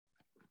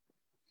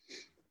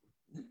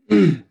All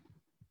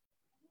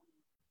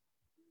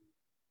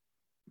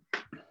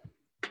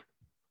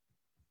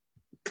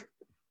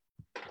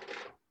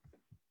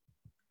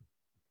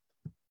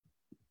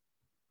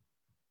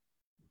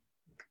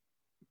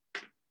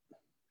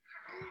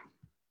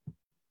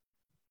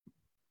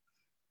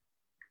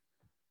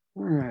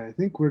right, I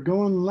think we're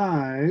going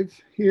live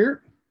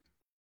here.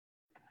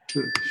 So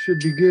it should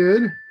be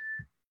good.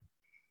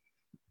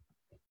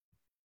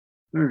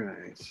 All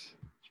right.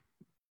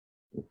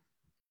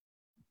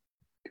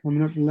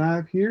 Coming up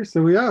live here.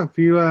 So yeah, if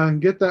you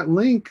get that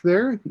link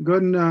there, go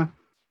ahead and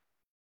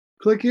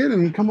click it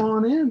and come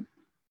on in.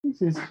 He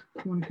says,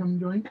 you want to come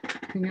join,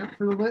 hang out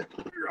for a little bit?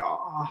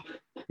 Oh,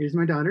 here's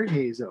my daughter,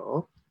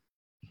 Hazel.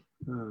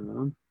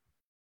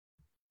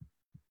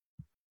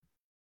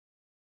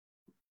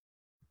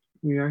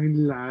 We are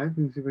live.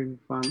 Let's see if I can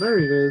find. There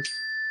it is.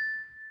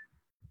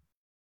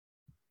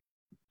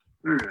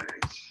 All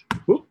right.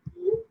 Whoop.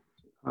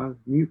 I'll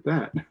mute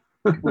that.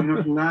 Coming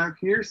up live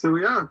here. So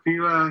yeah, if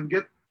you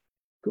get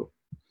cool.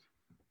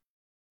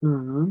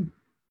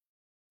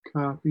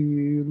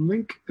 Copy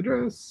link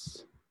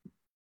address.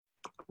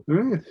 All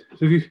right.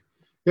 So if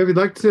you'd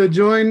like to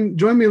join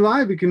me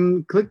live, you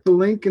can click the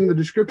link in the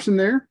description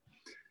there,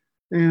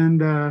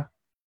 and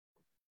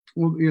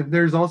well, yeah,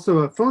 there's also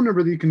a phone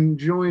number that you can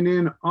join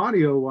in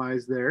audio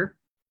wise there.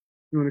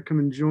 You want to come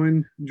and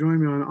join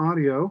me on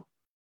audio,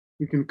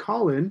 you can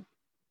call in.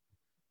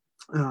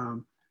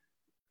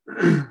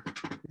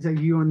 Is that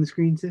you on the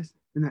screen, sis?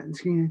 And that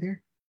screen right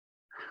there?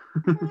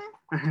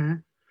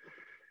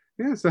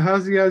 Yeah, so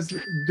how's you guys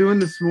doing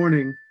this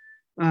morning?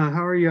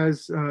 How are you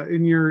guys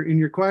in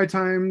your quiet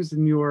times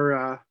and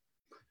your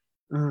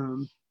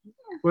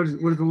what has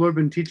the Lord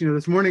been teaching you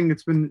this morning?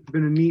 It's been a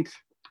neat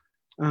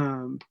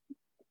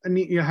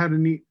you had a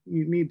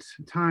neat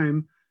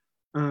time,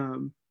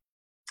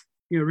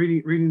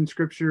 reading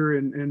scripture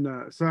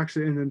and so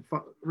actually, and then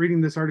reading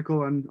this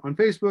article on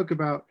Facebook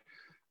about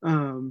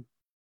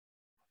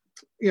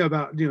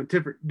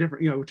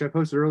different which I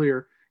posted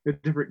earlier,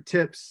 different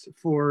tips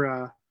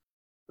for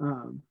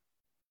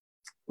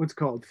what's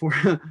called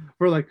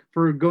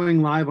for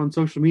going live on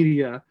social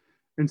media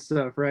and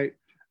stuff, right?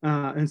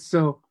 And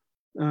so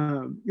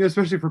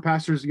especially for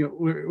pastors,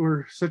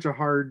 we're such a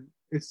hard.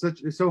 It's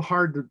so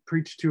hard to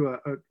preach to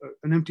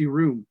an empty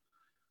room,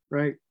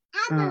 right?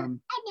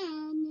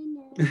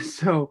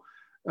 So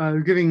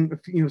giving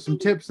some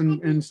tips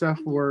and stuff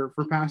for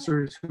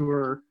pastors who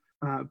are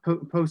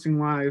posting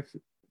live.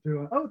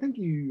 Oh, thank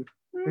you.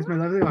 It's my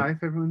lovely wife.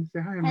 Everyone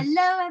say hi.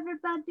 Hello,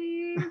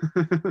 everybody.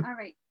 All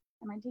right.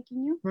 Am I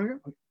taking you?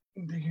 I'm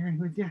taking her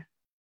with you.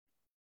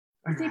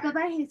 Say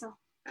bye-bye, Hazel.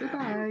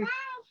 Goodbye.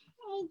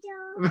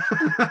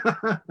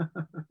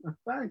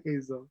 Bye,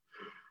 Hazel.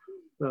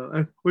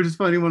 So, which is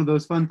funny. One of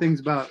those fun things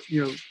about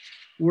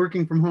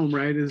working from home,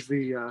 right? Is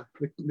the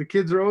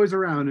kids are always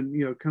around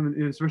and coming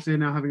in, especially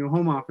now having a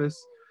home office.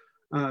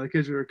 The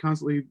kids are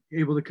constantly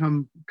able to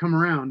come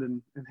around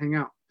and hang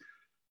out.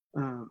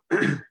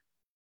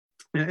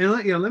 And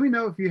let me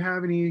know if you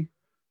have any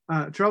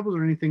troubles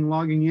or anything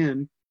logging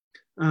in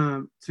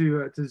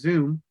to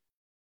Zoom.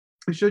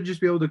 You should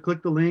just be able to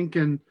click the link,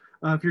 and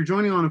if you're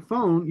joining on a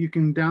phone, you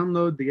can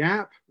download the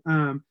app.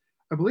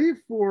 I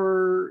believe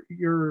for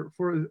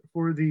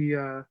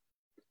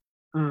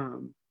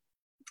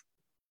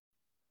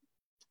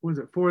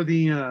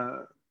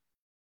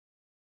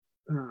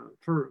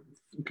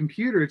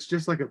computer, it's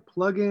just like a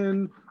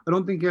plugin. I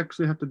don't think you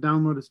actually have to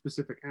download a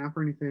specific app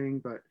or anything,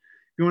 but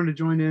if you wanted to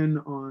join in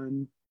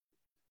on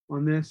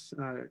this,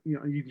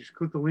 you just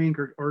click the link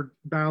or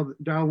dial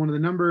one of the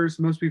numbers.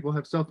 Most people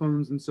have cell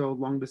phones, and so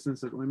long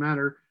distance doesn't really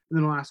matter. And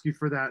then it'll ask you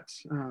for that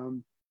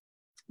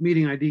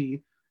meeting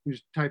ID. You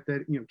just type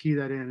that, key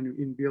that in,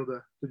 and be able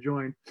to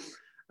join.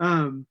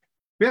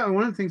 Yeah,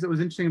 one of the things that was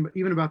interesting,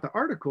 even about the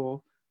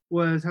article,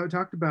 was how it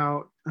talked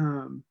about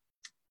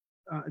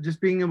just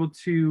being able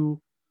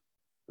to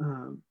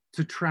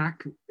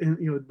track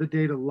the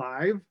data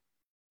live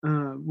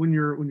when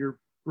you're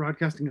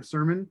broadcasting a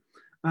sermon.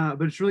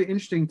 But it's really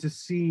interesting to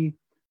see.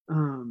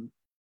 Oh,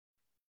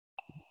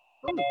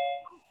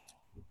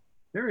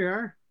 there we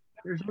are.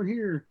 There's one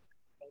here.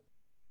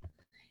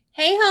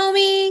 Hey,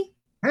 homie.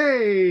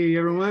 Hey,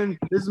 everyone.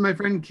 This is my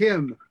friend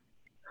Kim.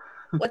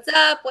 What's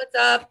up? What's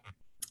up?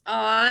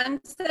 Oh, I'm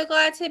so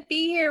glad to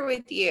be here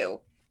with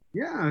you.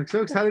 Yeah, I'm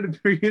so excited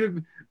for you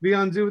to be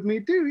on Zoom with me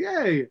too.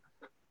 Yay.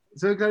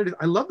 So excited.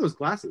 I love those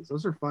glasses.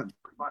 Those are fun.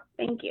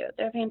 Thank you.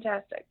 They're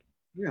fantastic.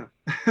 Yeah.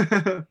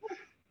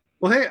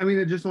 Well, hey,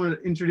 I just wanted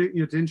to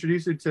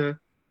introduce you to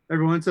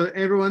everyone. So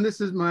everyone,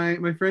 this is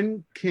my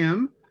friend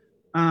Kim.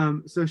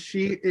 So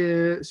she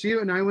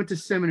and I went to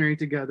seminary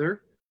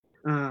together.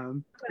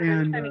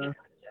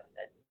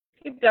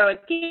 Keep going.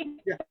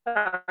 Keep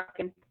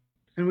talking.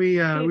 And we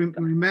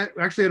met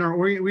actually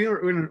we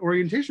were in an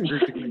orientation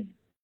group together.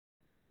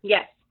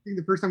 Yes. I think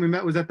the first time we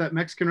met was at that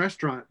Mexican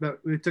restaurant that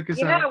it took us.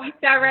 Yeah, we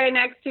sat right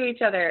next to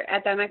each other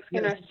at that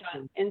Mexican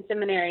restaurant in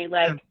seminary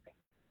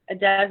a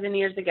dozen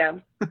years ago.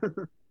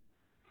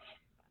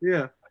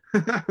 Yeah.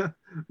 Man,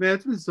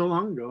 it's been so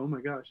long ago. Oh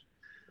my gosh.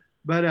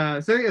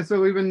 But so yeah,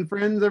 so we've been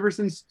friends ever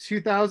since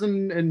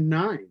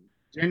 2009,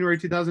 January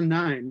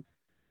 2009.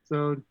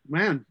 So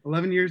man,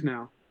 11 years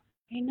now.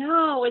 I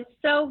know, it's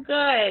so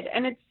good.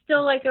 And it's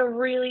still like a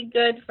really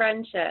good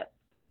friendship.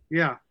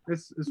 Yeah,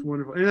 it's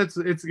wonderful, and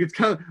it's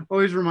kind of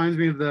always reminds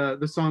me of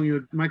the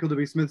song, Michael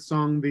W. Smith's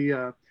song,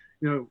 the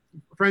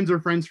friends are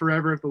friends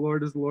forever if the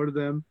Lord is the Lord of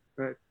them,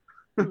 right?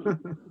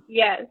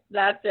 Yes,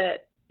 that's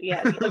it.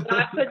 Yes, what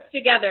God puts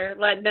together,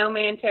 let no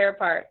man tear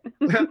apart.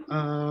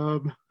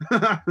 I'm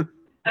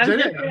I'm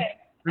just saying,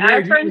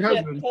 our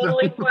friendship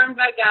totally formed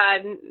by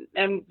God,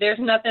 and there's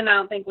nothing I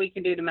don't think we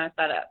can do to mess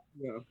that up.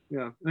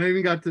 Yeah. I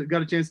even got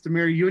a chance to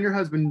marry you and your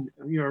husband,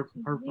 our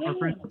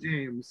friend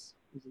James.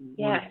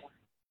 Yes.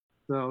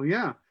 So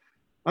yeah,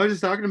 I was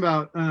just talking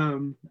about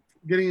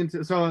getting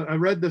into. So I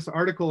read this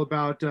article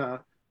about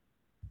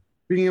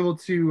being able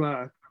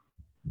to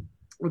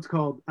what's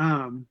called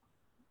my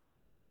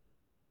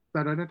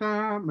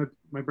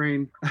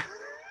brain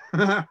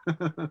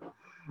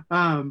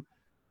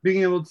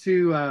being able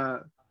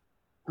to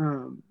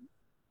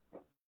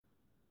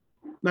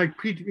like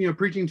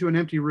preaching to an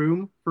empty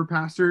room for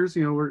pastors.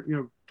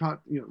 We're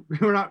taught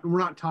we're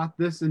not taught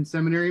this in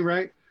seminary,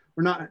 right?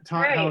 We're not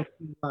taught right.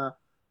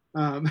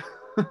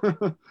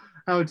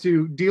 how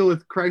to deal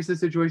with crisis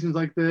situations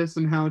like this,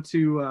 and how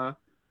to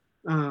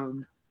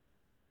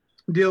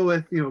deal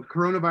with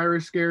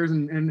coronavirus scares,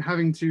 and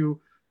having to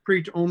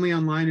preach only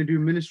online and do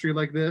ministry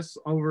like this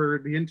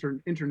over the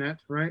internet,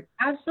 right?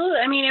 Absolutely.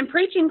 I mean, in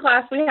preaching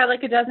class, we had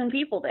like a dozen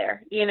people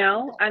there,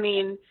 I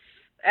mean,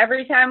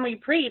 every time we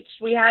preached,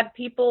 we had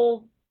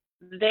people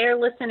there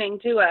listening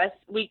to us.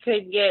 We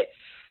could get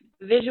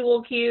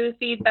visual cues,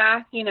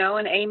 feedback,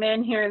 and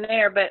amen here and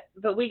there, but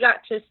we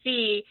got to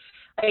see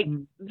like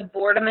the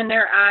boredom in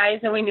their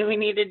eyes, and we knew we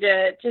needed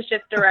to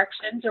shift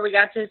directions, or we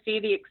got to see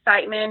the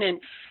excitement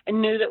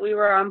and knew that we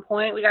were on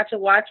point. We got to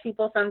watch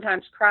people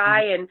sometimes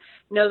cry and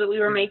know that we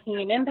were making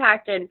an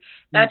impact, and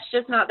that's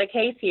just not the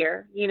case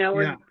here.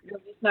 We're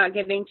just not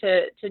getting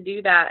to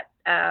do that.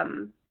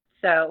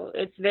 So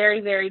it's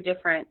very, very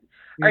different.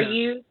 Yeah. Are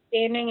you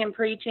standing and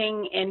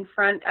preaching in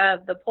front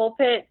of the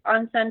pulpit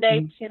on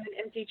Sunday to an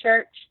empty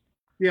church?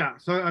 Yeah,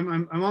 so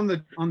I'm on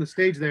the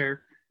stage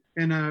there,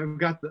 and I've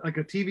got like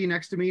a TV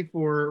next to me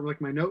for like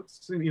my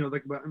notes, and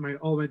like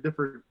all my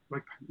different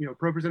like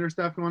ProPresenter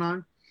stuff going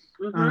on.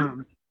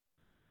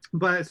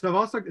 But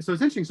so it's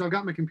interesting. So I've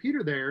got my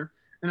computer there,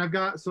 and I've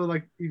got, so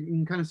like you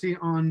can kind of see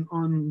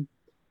on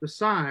the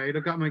side,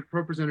 I've got my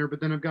ProPresenter, but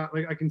then I've got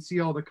like I can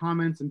see all the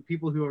comments and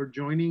people who are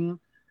joining,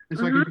 and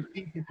so I can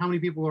see how many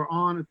people are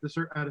on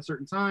at a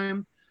certain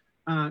time.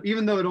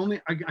 Even though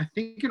I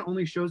think it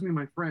only shows me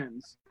my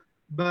friends,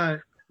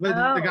 but the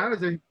guy was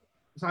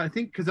so I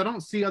think, because I don't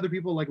see other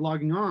people like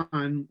logging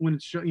on when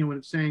it's when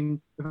it's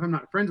saying, if I'm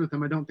not friends with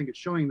them, I don't think it's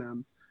showing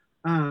them.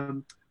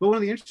 But one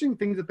of the interesting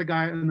things that the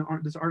guy in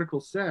this article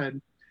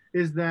said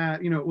is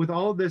that with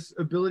all this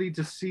ability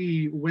to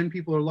see when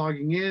people are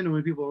logging in and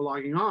when people are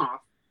logging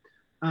off,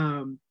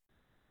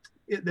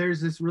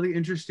 there's this really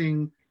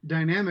interesting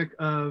dynamic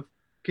of,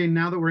 okay,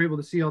 now that we're able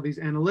to see all these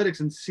analytics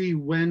and see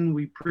when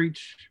we're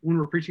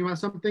preaching about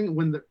something,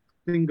 when the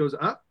thing goes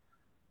up,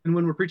 and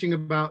when we're preaching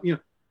about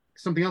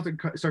something else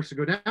that starts to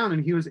go down.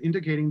 And he was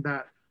indicating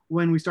that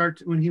when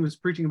he was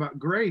preaching about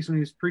grace, when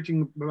he was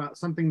preaching about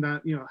something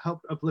that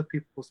helped uplift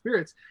people's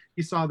spirits,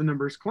 he saw the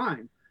numbers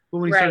climb. But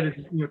when he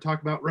started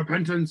talk about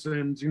repentance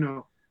and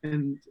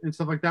and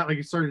stuff like that, like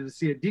he started to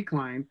see it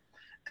decline.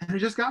 And it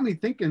just got me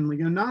thinking,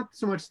 not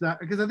so much that,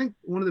 because I think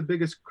one of the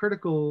biggest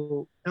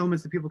critical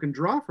elements that people can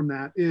draw from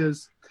that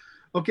is,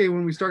 okay,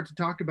 when we start to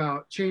talk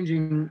about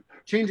changing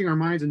our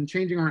minds and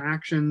changing our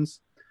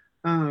actions,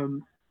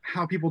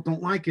 how people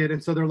don't like it,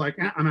 and so they're like,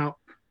 I'm out.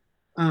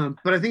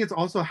 But I think it's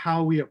also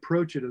how we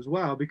approach it as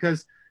well,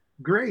 because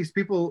grace,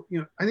 people,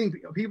 I think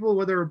people,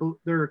 whether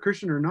they're a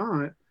Christian or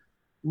not,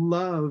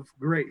 love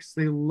grace.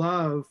 They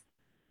love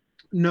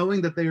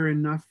knowing that they are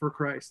enough for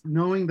Christ,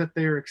 knowing that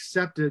they are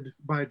accepted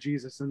by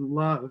Jesus and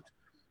loved.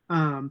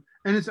 And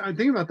I'm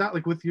thinking about that,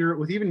 like with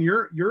even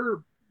your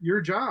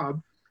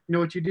job.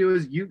 What you do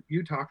is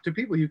you talk to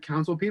people, you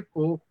counsel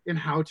people in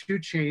how to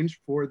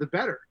change for the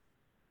better.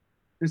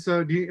 And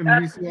so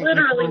that's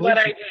literally what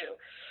I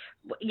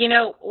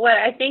do. What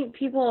I think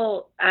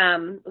people,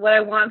 what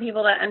I want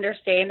people to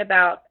understand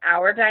about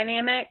our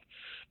dynamic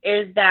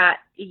is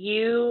that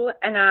you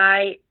and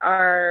I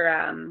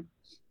are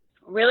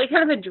really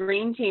kind of a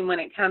dream team when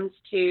it comes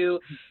to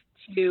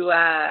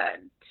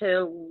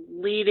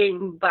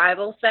leading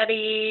Bible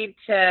study,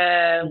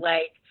 to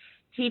like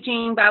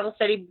teaching Bible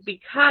study,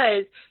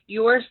 because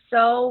you're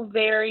so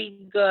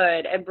very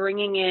good at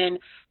bringing in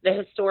the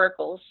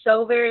historical,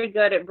 so very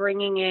good at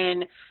bringing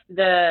in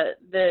the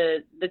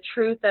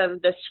truth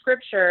of the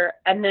scripture.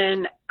 And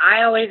then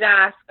I always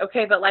ask,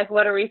 okay, but like,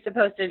 what are we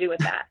supposed to do with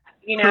that?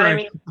 What I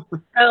mean?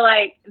 So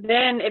like,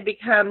 then it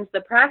becomes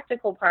the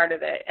practical part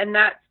of it. And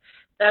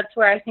that's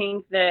where I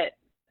think that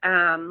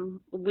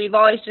we've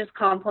always just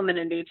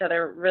complemented each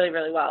other really,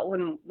 really well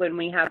when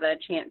we have a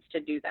chance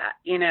to do that,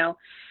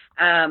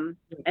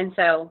 And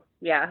so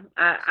Yeah.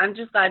 I'm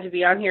just glad to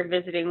be on here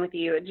visiting with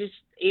you, just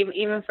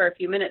even for a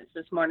few minutes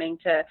this morning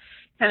to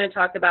kind of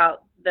talk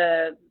about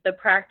the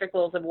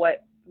practicals of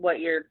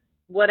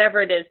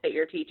whatever it is that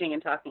you're teaching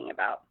and talking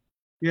about.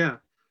 Yeah.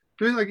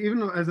 I mean, like,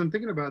 even as I'm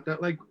thinking about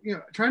that, like,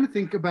 trying to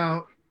think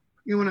about,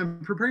 when I'm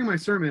preparing my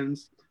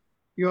sermons,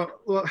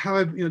 well, how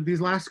I've,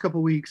 these last couple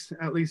of weeks,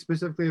 at least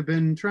specifically, I've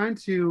been trying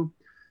to,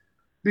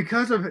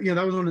 because of,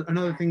 that was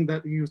another thing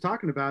that he was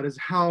talking about, is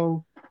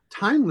how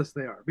timeless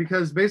they are,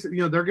 because basically,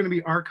 they're going to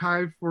be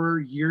archived for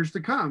years to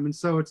come. And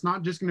so it's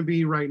not just going to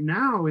be right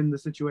now in the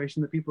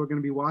situation that people are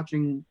going to be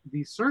watching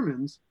these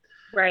sermons,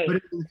 right?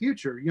 But in the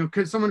future,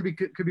 because someone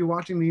could be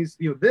watching these,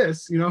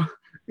 2-3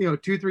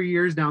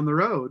 years down the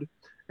road.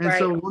 And right.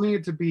 So wanting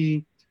it to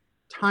be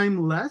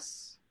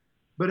timeless,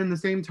 but in the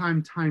same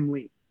time,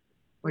 timely.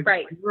 Like,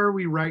 right. Where are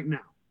we right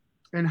now?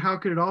 And how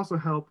could it also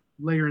help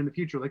later in the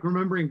future? Like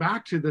remembering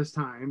back to this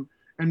time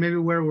and maybe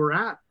where we're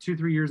at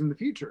 2-3 years in the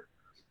future.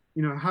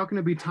 How can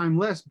it be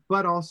timeless,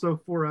 but also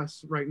for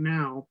us right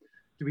now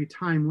to be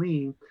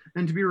timely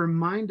and to be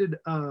reminded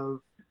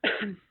of,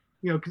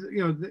 because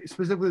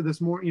specifically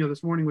this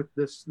morning with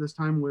this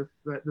time with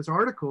this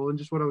article and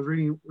just what I was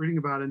reading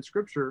about in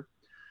Scripture,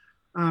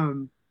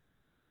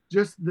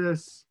 just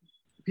this,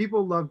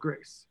 people love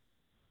grace.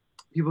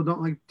 People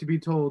don't like to be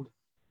told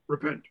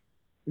repent,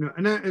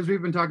 and as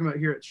we've been talking about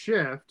here at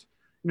Shift,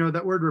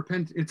 that word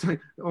repent, it's like,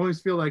 I always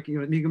feel like,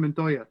 Inigo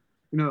Montoya,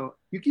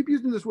 you keep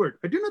using this word.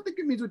 I do not think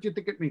it means what you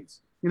think it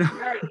means,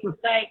 Right.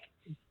 Like,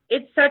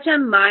 it's such a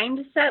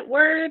mindset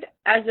word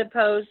as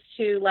opposed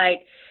to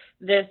like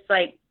this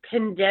like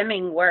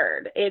condemning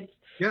word. It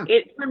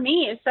for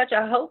me is such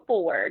a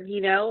hopeful word,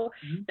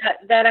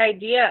 Mm-hmm. that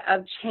idea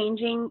of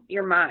changing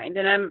your mind.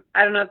 And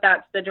I don't know if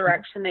that's the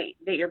direction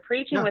that you're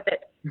preaching with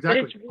it,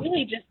 exactly. but it's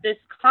really just this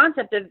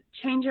concept of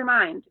change your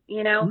mind,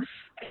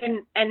 Mm-hmm.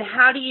 and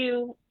how do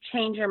you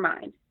change your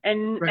mind?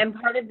 And right. and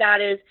part of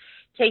that is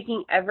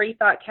taking every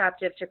thought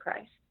captive to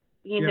Christ.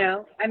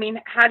 I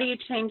mean, how do you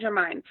change your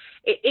mind?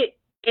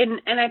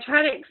 And I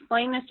try to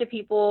explain this to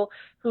people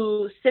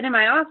who sit in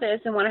my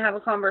office and want to have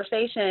a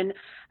conversation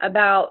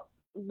about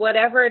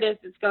whatever it is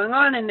that's going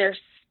on, and they're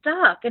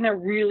stuck, and they're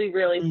really,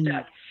 really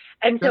stuck.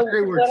 And that's so a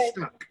great word,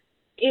 stuck.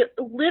 It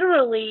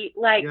literally,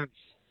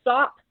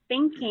 stop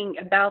thinking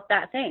about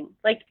that thing.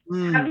 Like,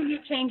 how do you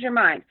change your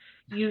mind?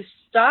 You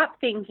stop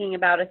thinking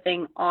about a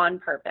thing on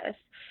purpose.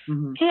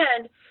 Mm-hmm.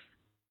 And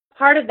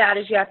part of that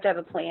is you have to have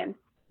a plan.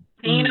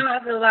 And you know how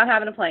I feel about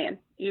having a plan.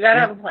 You got to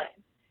have a plan.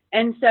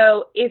 And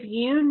so if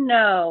you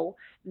know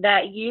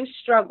that you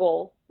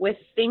struggle with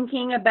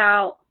thinking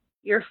about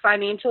your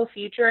financial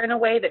future in a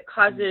way that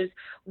causes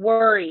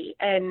worry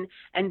and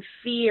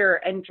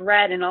fear and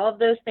dread and all of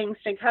those things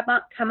to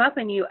come up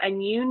in you,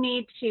 and you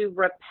need to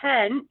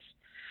repent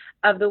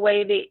of the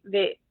way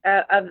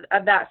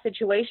of that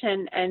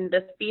situation and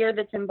the fear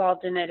that's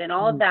involved in it and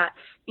all of that,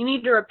 you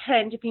need to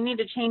repent. If you need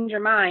to change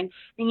your mind,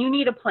 then you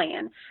need a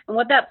plan. And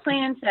what that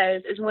plan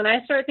says is, when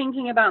I start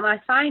thinking about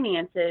my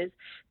finances,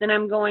 then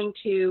I'm going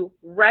to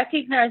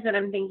recognize that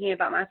I'm thinking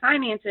about my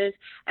finances,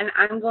 and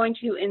I'm going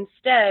to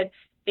instead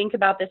think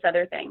about this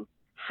other thing.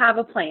 Have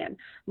a plan.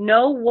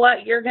 Know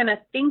what you're going to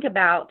think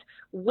about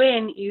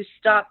when you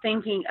stop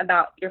thinking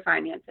about your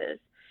finances.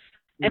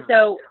 And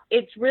so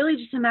it's really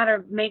just a matter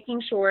of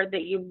making sure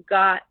that you've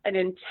got an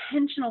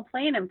intentional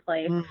plan in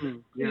place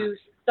to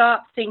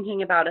stop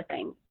thinking about a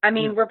thing. I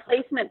mean,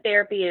 replacement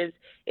therapy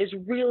is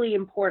really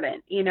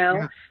important,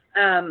 that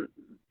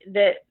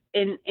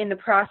in the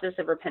process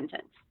of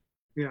repentance.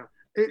 Yeah,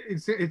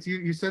 it's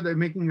you said that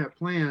making that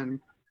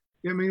plan.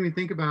 It made me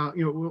think about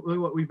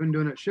what we've been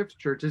doing at Shift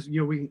Church is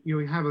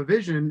we have a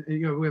vision.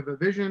 We have a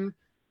vision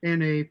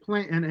and a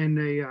plan and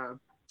a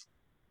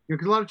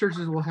because a lot of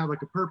churches will have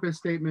like a purpose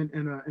statement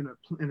and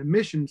a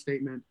mission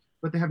statement,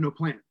 but they have no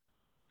plan.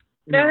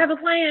 Gotta have a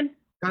plan.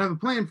 Gotta have a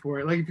plan for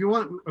it. Like, if you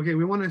want,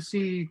 we want to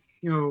see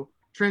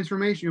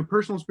transformation,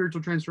 personal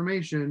spiritual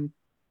transformation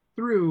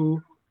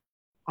through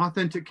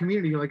authentic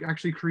community, like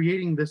actually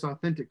creating this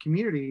authentic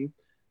community.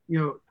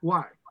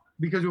 Why?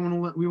 Because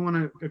we want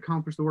to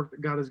accomplish the work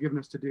that God has given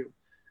us to do.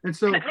 And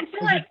so I feel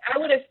like I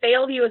would have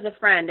failed you as a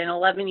friend in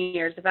 11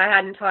 years if I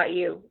hadn't taught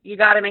you. You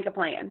got to make a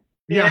plan.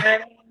 You know what I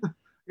mean?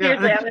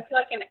 Seriously, I would feel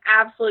like an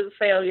absolute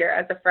failure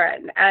as a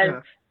friend, as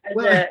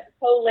a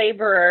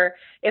co-laborer,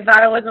 if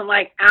I wasn't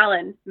like,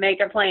 Alan, make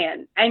a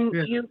plan. And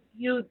you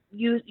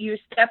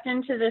stepped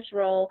into this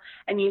role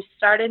and you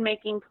started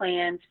making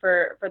plans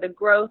for the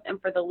growth and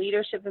for the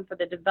leadership and for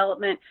the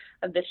development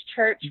of this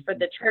church, for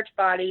the church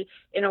body,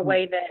 in a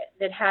way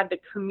that had the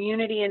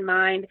community in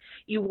mind.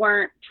 You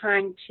weren't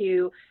trying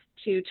to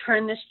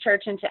turn this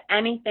church into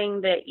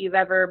anything that you've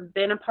ever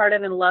been a part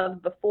of and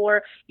loved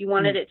before. You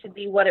wanted it to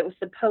be what it was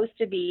supposed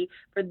to be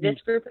for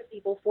this group of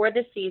people, for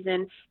this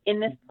season,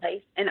 in this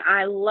place. And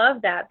I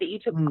love that you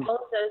took all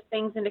of those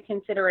things into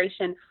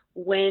consideration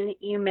when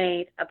you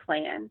made a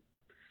plan.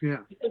 Yeah.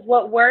 Because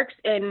what works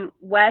in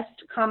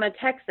West,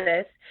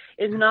 Texas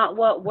is not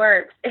what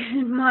works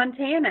in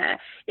Montana.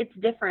 It's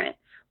different.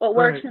 What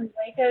works in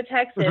Waco,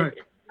 Texas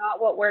is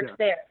not what works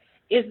there.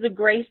 Is the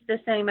grace the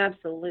same?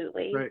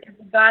 Absolutely. Right. Is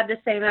God the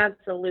same?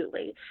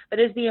 Absolutely. But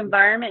is the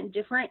environment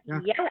different?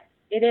 Yeah. Yes,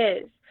 it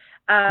is.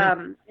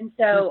 And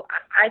so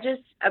I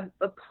just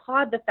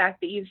applaud the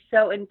fact that you've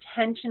so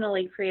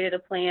intentionally created a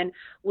plan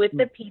with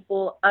the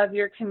people of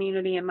your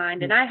community in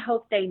mind. And I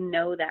hope they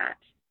know that.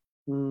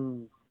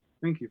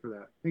 Thank you for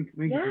that. Thank you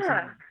for saying Yeah.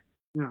 that.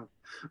 Yeah.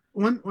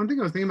 One thing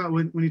I was thinking about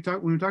when we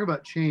talk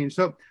about change.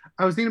 So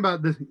I was thinking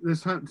about this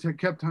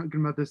kept talking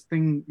about this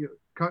thing,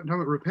 talking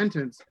about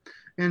repentance,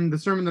 and the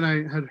sermon that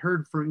I had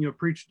heard from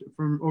preached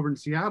from over in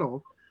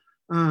Seattle.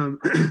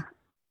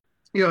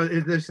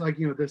 Is this like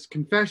this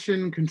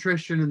confession,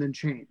 contrition, and then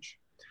change.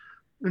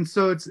 And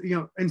so it's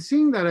and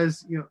seeing that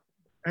as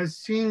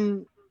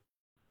seeing.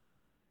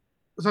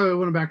 So I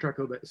want to backtrack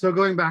a little bit. So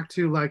going back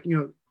to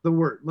the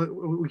word,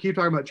 we keep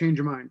talking about change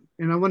your mind,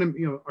 and I want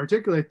to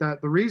articulate that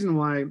the reason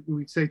why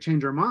we say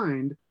change our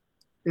mind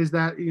is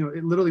that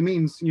it literally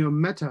means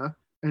meta,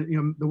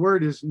 and the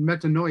word is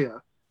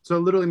metanoia. So it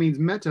literally means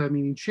meta,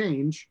 meaning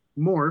change,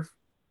 morph,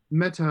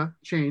 meta,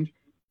 change,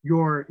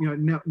 your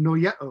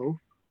noyeo,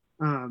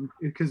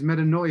 because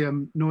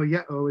metanoia,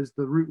 noyeo is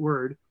the root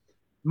word,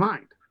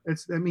 mind.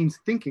 That means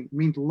thinking,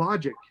 means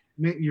logic,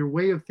 your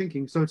way of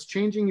thinking. So it's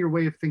changing your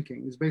way of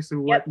thinking is basically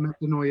what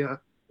metanoia,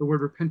 the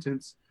word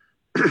repentance,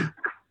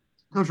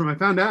 comes from. I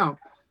found out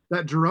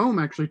that Jerome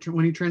actually,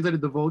 when he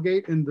translated the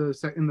Vulgate in the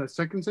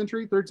second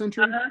century, third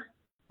century,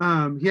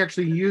 he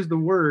actually used the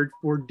word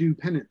for do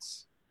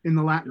penance in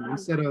the Latin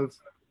instead of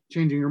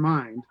changing your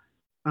mind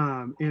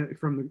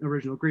from the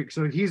original Greek.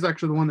 So he's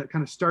actually the one that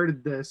kind of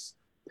started this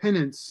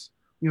penance,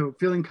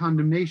 feeling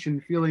condemnation,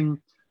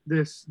 feeling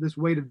this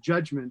weight of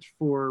judgment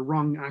for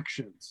wrong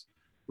actions,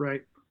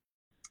 right?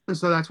 And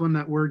so that's when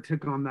that word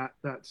took on that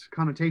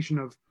connotation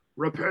of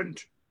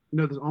repent.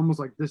 There's almost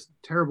like this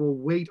terrible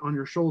weight on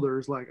your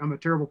shoulders, like I'm a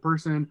terrible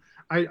person,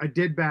 I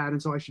did bad,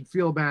 and so I should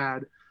feel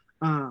bad.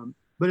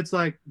 But it's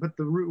like, but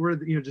the root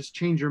word, just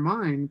change your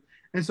mind.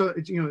 And so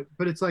it's,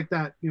 but it's like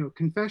that,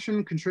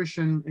 confession,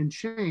 contrition, and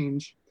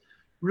change,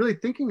 really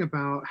thinking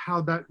about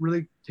how that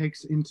really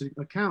takes into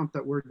account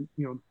that word,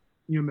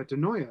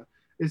 metanoia,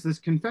 is this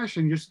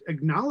confession, just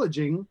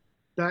acknowledging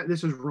that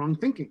this is wrong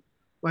thinking.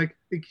 Like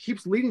it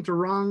keeps leading to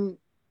wrong,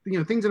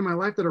 things in my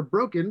life that are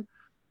broken,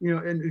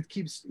 and it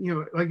keeps,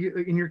 like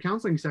in your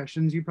counseling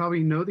sessions, you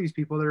probably know these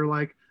people that are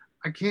like,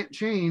 I can't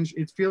change.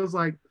 It feels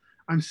like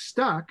I'm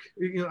stuck.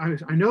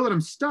 I know that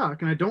I'm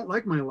stuck and I don't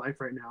like my life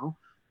right now,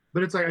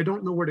 but it's like, I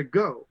don't know where to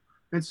go.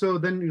 And so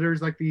then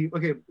there's like we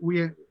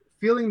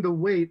feeling the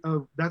weight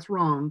of that's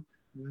wrong.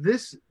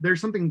 There's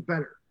something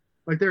better.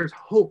 Like there's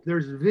hope,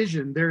 there's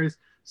vision, there is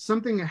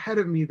something ahead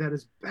of me that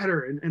is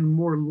better and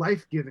more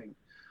life-giving.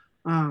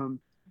 And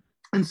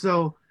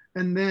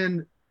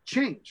then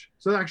change.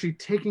 So actually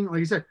taking, like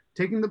you said,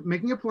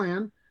 making a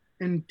plan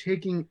and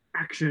taking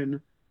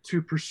action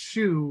to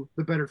pursue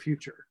the better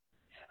future.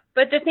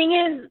 But the thing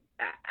is,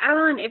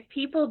 Alan, if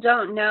people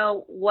don't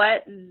know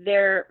what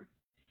people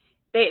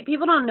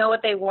don't know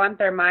what they want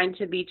their mind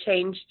to be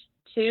changed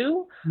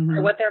to,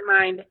 or what their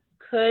mind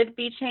could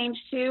be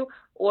changed to,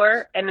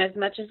 or, and as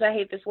much as I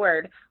hate this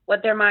word,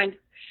 what their mind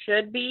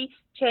should be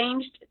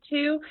changed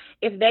to,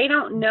 if they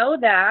don't know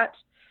that,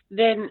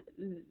 then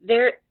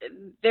they're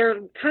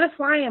kind of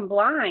flying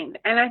blind.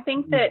 And I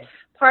think that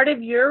part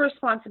of your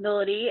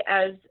responsibility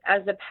as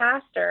a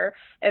pastor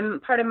and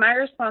part of my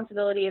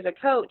responsibility as a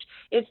coach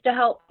is to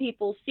help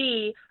people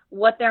see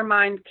what their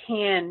mind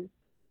can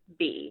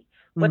be,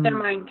 what their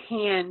mind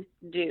can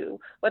do,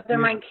 what their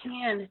mind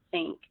can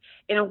think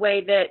in a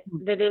way that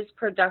is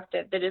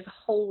productive, that is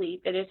holy,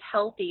 that is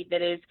healthy,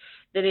 that is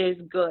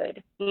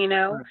good,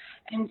 Right.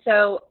 And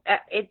so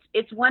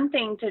it's one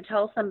thing to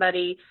tell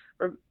somebody,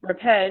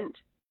 repent,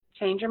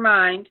 change your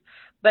mind,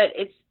 but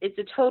it's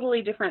a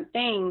totally different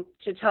thing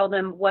to tell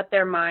them what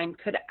their mind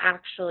could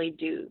actually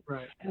do,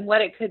 right, and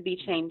what it could be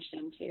changed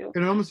into.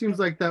 It almost seems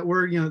like that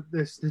word,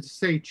 this to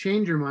say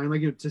change your mind,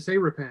 like to say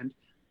repent,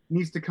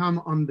 needs to come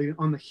on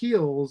the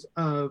heels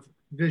of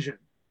vision.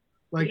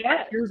 Like,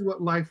 here's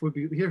what life would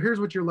be. Here's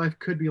what your life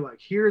could be like.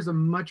 Here's a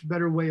much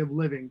better way of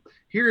living.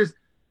 Here's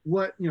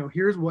what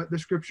the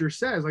scripture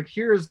says. Like,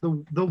 here's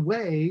the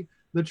way,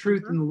 the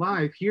truth, and the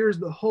life. Here's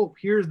the hope.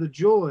 Here's the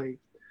joy,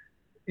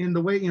 in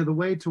the way, the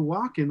way to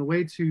walk in, the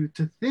way to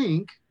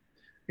think,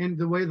 and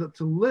the way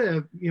to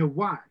live.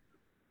 Why?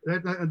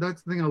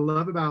 That's the thing I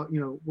love about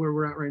where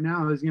we're at right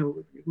now is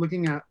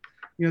looking at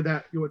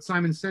that what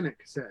Simon Sinek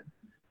said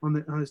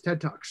on his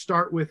TED Talk.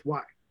 Start with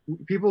why.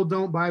 People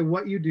don't buy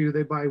what you do,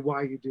 they buy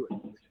why you do it.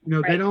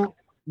 Right. They don't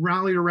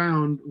rally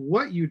around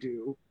what you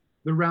do,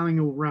 they're rallying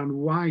around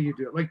why you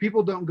do it. Like,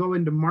 people don't go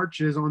into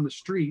marches on the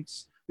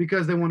streets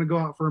because they want to go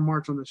out for a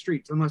march on the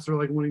streets, unless they're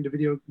like wanting to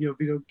video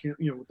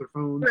with their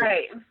phones,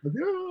 right?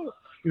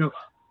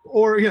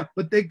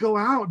 But they go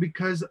out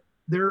because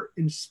they're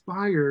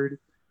inspired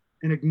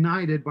and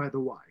ignited by the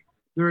why.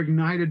 They're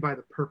ignited by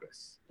the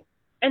purpose.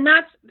 And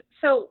that's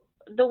so.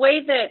 The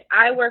way that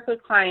I work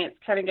with clients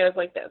kind of goes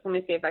like this. Let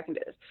me see if I can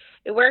do this.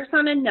 It works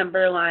on a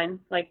number line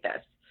like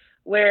this,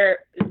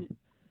 where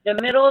The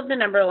middle of the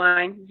number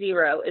line,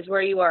 0, is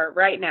where you are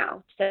right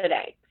now,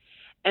 today.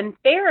 And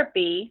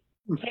therapy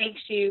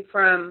takes you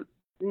from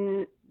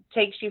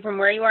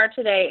where you are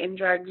today and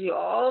drags you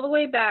all the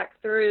way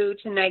back through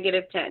to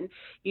 -10.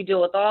 You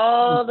deal with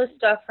all the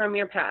stuff from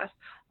your past,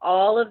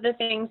 all of the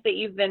things that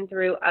you've been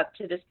through up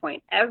to this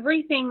point,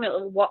 everything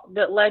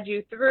that led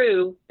you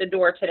through the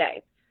door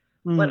today.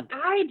 What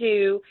I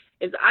do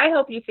is I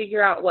help you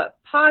figure out what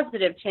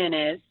 +10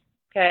 is,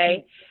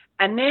 okay?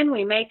 And then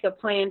we make a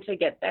plan to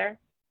get there.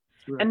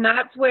 Right. And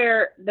that's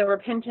where the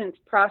repentance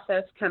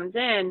process comes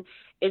in,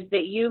 is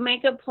that you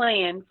make a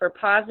plan for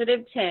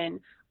 +10.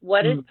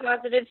 What is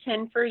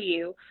 +10 for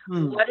you?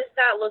 What does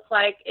that look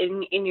like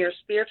in your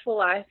spiritual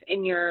life,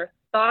 in your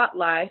thought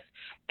life?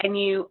 And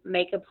you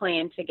make a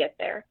plan to get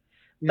there.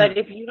 Yeah. But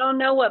if you don't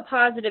know what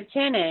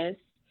 +10 is,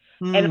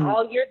 and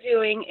all you're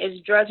doing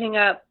is drudging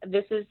up,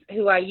 this is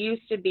who I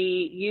used to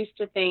be, used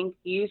to think,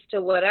 used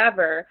to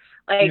whatever,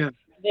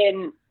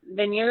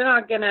 then you're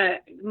not going to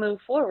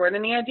move forward.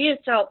 And the idea is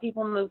to help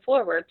people move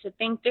forward, to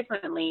think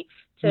differently,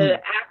 to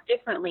act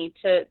differently,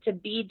 to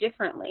be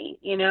differently,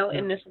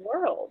 in this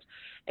world.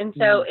 And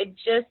so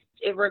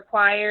it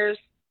requires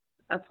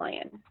a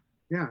plan.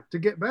 Yeah, to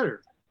get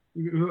better.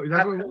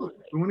 That's what we want.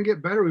 We want to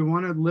get better. We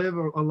want to live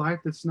a life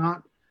that's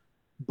not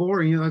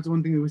boring. That's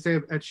one thing that we say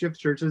at Shift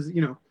Church is,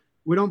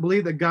 we don't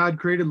believe that God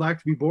created life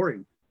to be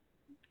boring.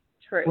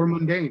 True. Or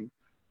mundane.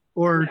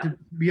 Or to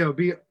be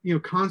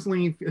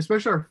constantly,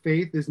 especially our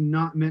faith is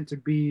not meant to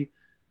be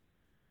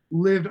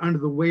lived under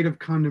the weight of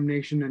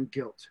condemnation and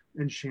guilt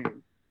and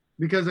shame.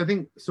 Because I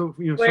think where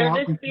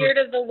the Spirit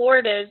of the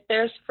Lord is,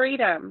 there's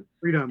freedom.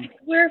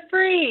 We're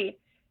free.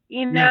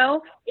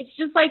 It's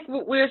just like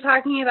we were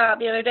talking about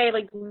the other day,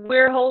 like,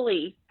 we're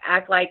holy,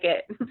 act like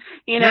it.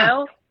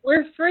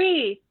 We're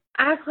free,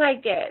 act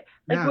like it.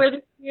 Like, where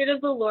the Spirit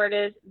of the Lord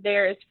is,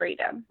 there is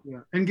freedom.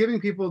 Yeah, and giving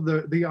people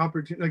the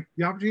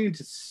opportunity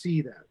to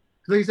see that.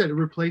 Like you said,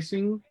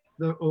 replacing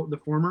the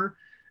former,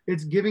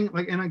 it's giving,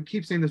 and I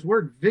keep saying this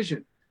word,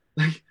 vision,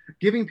 like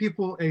giving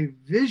people a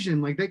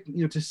vision, like they,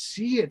 to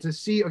see it,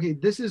 okay,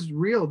 this is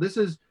real, this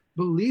is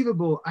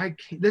believable,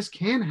 this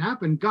can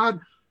happen.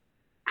 God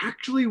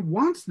actually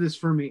wants this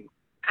for me.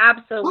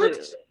 Absolutely.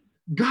 What?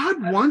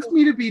 God wants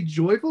me to be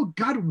joyful.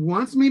 God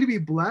wants me to be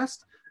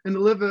blessed and to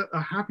live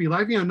a happy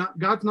life.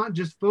 God's not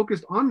just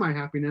focused on my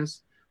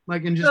happiness,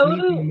 and just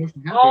me being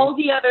emotionally happy. All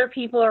the other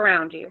people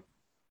around you.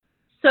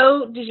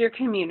 So does your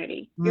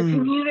community. Your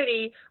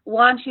community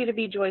wants you to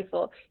be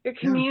joyful. Your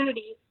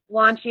community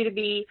wants you to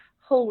be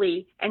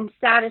holy and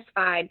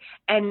satisfied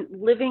and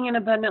living an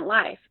abundant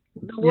life.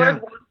 The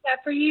Lord wants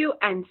that for you,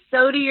 and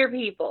so do your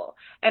people.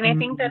 And I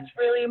think that's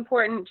really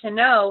important to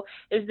know,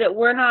 is that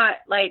we're not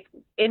and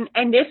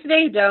if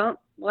they don't,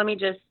 let me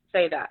just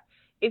say that.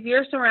 If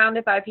you're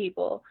surrounded by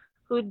people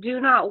who do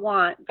not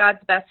want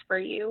God's best for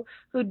you,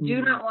 who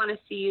do not want to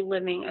see you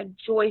living a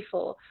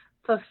joyful,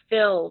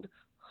 fulfilled,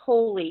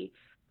 holy,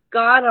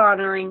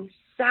 God-honoring,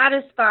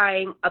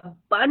 satisfying,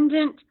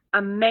 abundant,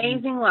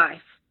 amazing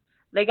life,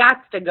 they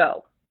got to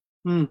go.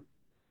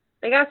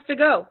 They got to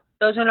go.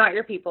 Those are not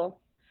your people.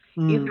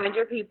 You find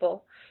your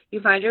people.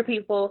 You find your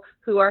people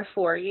who are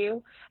for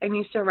you, and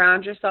you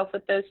surround yourself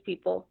with those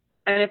people.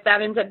 And if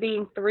that ends up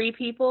being 3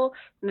 people,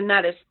 then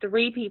that is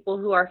 3 people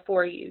who are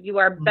for you. You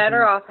are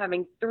better off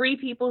having 3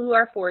 people who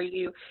are for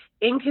you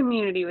in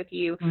community with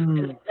you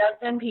than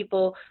a dozen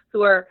people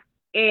who are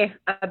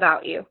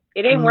about you.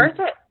 It ain't worth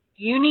it.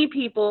 You need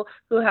people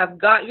who have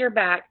got your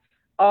back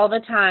all the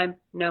time,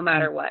 no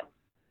matter what.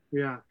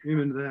 Yeah,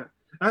 amen to that.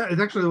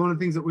 It's actually one of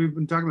the things that we've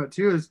been talking about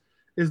too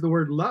is the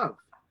word love.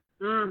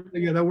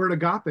 Yeah, that word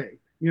agape.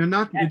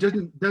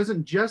 It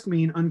doesn't just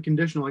mean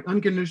unconditional. Like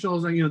unconditional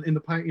is in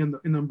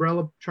the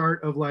umbrella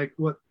chart of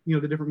what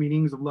the different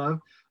meanings of love.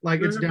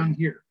 It's down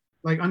here.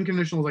 Like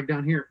unconditional is like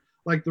down here.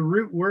 Like the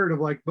root word of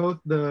both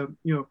the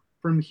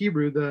from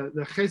Hebrew the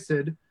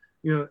chesed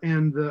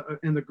and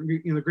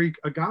the Greek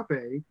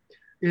agape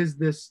is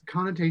this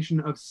connotation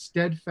of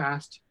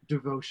steadfast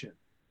devotion.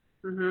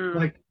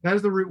 Like that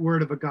is the root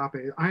word of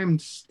agape. I am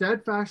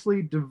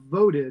steadfastly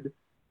devoted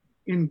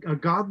in a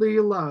godly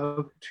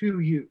love to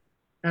you,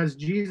 as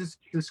God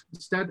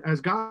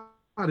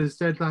is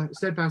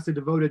steadfastly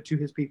devoted to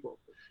his people,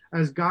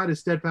 as God is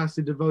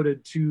steadfastly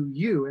devoted to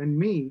you and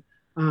me.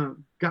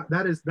 God,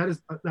 that is that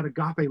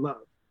agape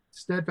love,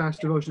 steadfast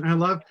devotion. And I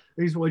love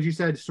what you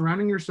said,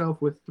 surrounding yourself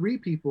with 3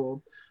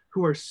 people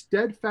who are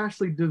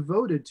steadfastly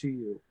devoted to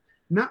you,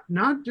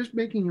 not just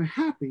making you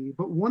happy,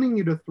 but wanting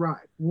you to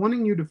thrive,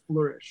 wanting you to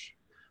flourish.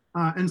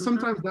 And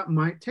sometimes that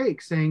might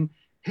take saying,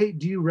 hey,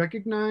 do you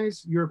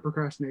recognize you're a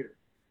procrastinator?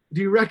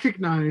 Do you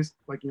recognize,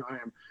 I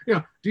am,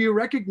 do you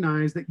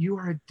recognize that you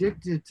are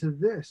addicted to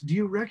this? Do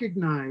you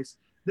recognize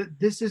that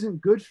this isn't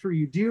good for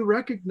you? Do you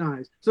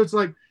recognize? So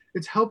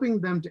it's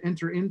helping them to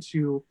enter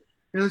into,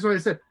 and that's why I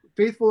said,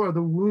 faithful are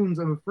the wounds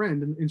of a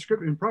friend in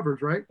scripture, in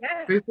Proverbs, right?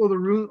 Yeah. Faithful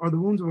are the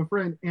wounds of a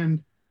friend,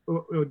 and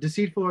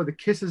deceitful are the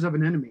kisses of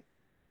an enemy.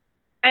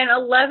 And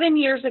 11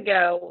 years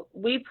ago,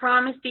 we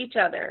promised each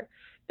other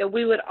that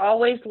we would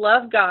always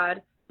love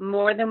God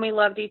more than we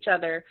loved each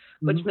other,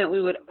 which meant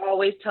we would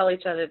always tell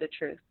each other the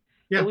truth.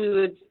 Yeah. That we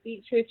would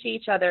speak truth to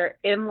each other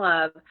in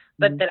love,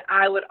 but that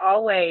I would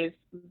always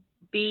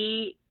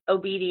be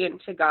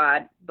obedient to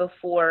God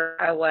before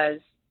I was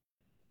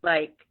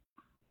like,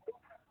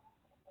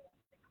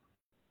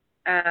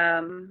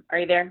 are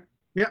you there?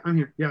 Yeah, I'm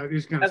here. Yeah, I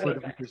just kind of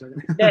slid down for a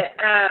second.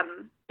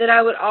 that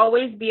I would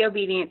always be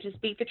obedient to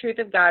speak the truth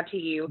of God to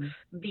you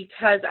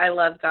because I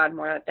love God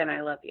more than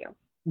I love you.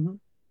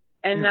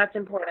 And that's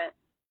important.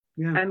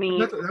 Yeah, I mean,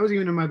 that was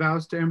even in my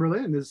vows to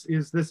Amberlynn.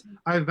 Is this?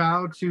 I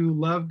vow to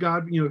love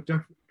God,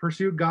 to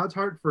pursue God's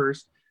heart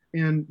first,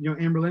 and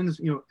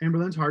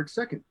Amberlynn's heart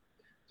second.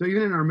 So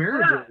even in our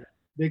marriage,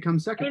 they come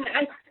second.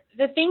 And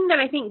the thing that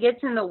I think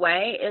gets in the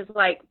way is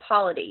like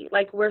polity.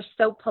 Like, we're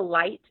so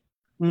polite.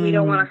 We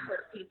don't want to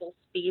hurt people's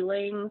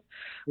feelings.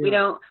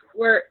 Yeah.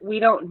 We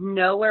don't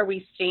know where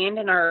we stand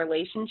in our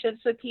relationships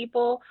with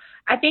people.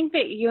 I think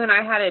that you and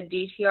I had a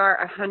DTR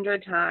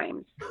 100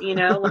 times,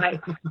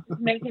 like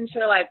making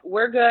sure like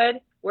we're good,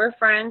 we're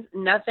friends,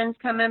 nothing's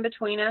coming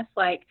between us,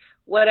 like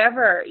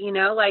whatever,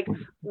 like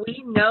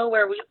we know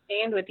where we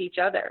stand with each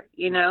other,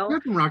 we know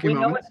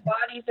what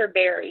bodies are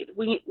buried.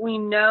 We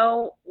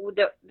know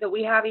that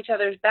we have each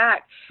other's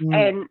back,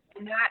 and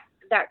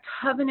that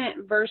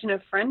covenant version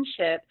of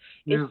friendship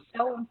is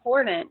so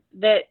important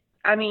that,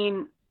 I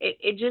mean,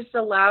 it just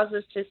allows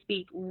us to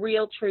speak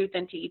real truth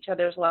into each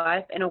other's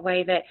life in a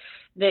way that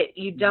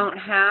you don't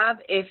have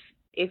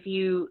if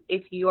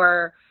you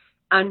are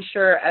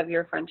unsure of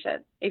your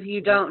friendship, if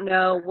you don't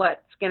know what's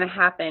going to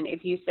happen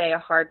if you say a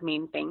hard,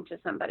 mean thing to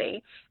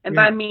somebody. And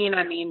by mean,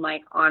 I mean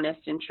like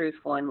honest and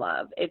truthful in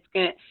love. It's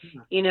going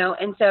to,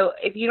 and so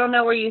if you don't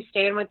know where you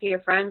stand with your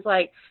friends,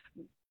 like,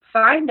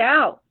 find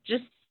out.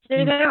 Just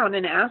sit down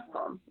and ask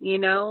them,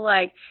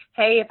 like,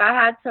 hey, if I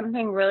had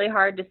something really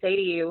hard to say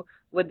to you,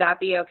 would that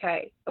be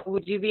okay?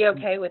 Would you be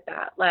okay with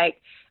that?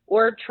 Like,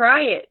 or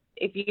try it.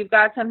 If you've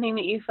got something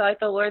that you feel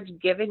like the Lord's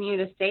given you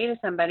to say to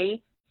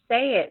somebody,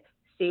 say it,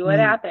 see what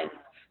happens.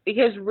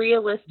 Because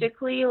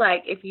realistically,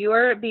 like, if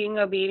you're being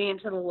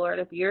obedient to the Lord,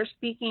 if you're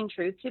speaking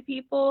truth to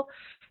people,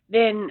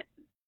 then,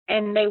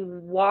 and they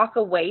walk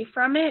away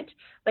from it,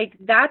 like,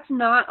 that's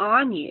not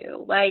on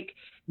you. Like,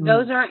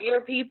 those aren't your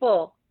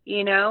people.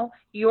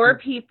 Your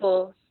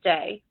people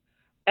stay,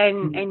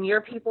 and your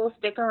people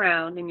stick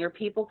around, and your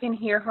people can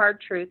hear hard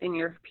truth, and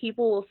your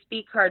people will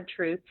speak hard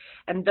truth.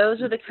 And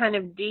those are the kind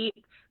of deep,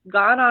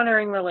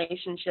 God-honoring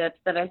relationships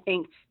that I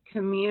think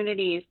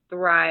communities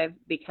thrive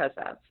because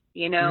of.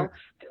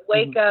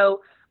 Waco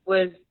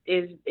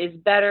is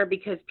better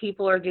because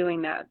people are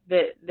doing that.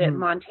 That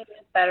Montana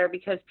is better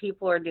because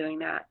people are doing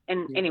that.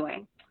 And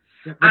anyway.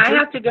 Yeah, I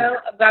have to go.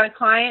 I've got a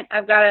client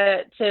I've got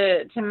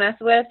to mess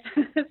with.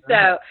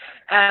 So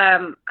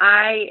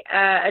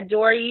I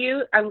adore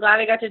you. I'm glad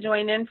I got to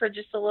join in for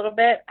just a little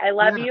bit. I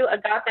love you.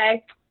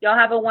 Agape. Y'all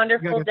have a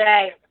wonderful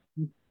day.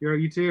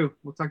 You too.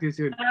 We'll talk to you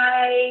soon.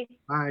 Bye.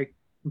 Bye.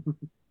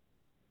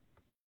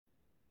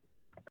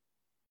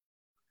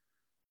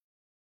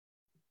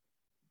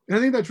 I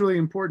think that's really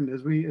important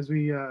as we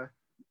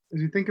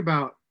think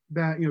about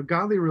that,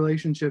 godly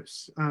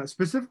relationships,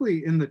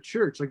 specifically in the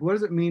church. Like, what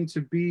does it mean to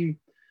be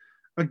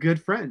a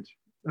good friend?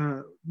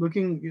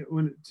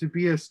 To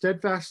be a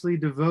steadfastly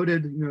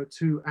devoted,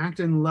 to act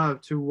in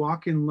love, to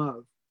walk in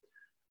love,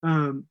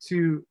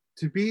 to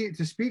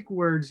speak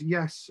words,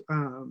 yes,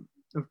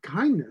 of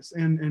kindness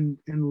and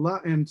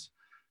love and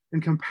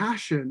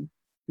compassion.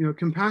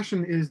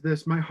 Compassion is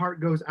this: my heart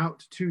goes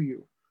out to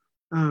you.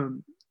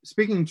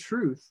 Speaking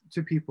truth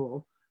to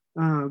people,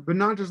 but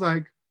not just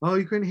like, oh,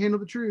 you couldn't handle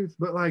the truth,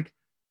 but like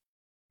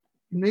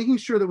making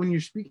sure that when you're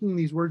speaking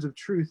these words of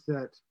truth,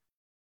 that,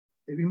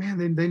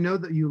 man, they know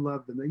that you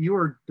love them, that you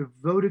are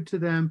devoted to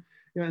them.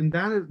 And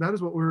that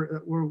is what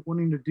we're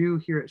wanting to do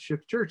here at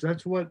Shift Church.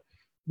 That's what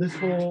this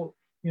whole,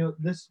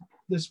 this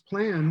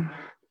plan,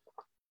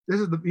 this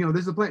is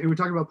the plan. We're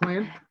talking about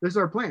plan. This is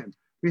our plan.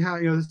 We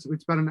have, it's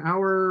about an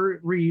hour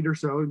read or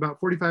so, about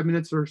 45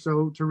 minutes or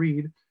so to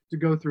read, to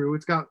go through.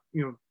 It's got,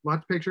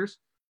 lots of pictures.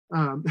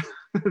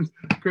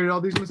 Created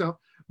all these myself,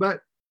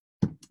 but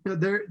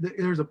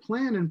there's a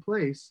plan in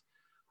place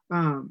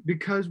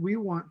because we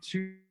want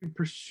to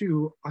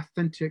pursue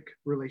authentic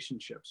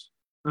relationships.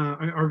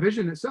 Our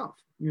vision itself,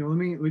 let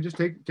me just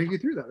take you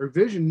through that. Our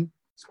vision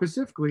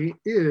specifically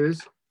is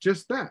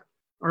just that.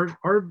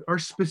 Our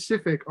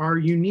specific, our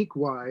unique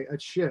why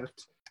at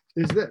Shift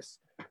is this: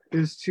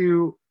 is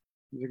to,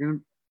 is it gonna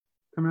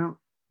come out?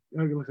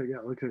 Oh, it looks like,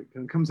 look,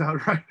 it comes out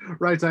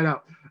right side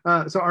out.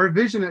 So our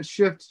vision at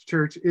Shift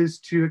Church is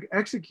to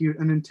execute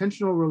an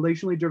intentional,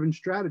 relationally driven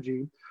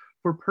strategy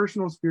for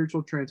personal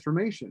spiritual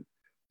transformation,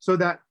 so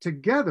that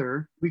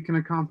together we can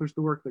accomplish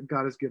the work that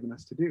God has given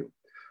us to do.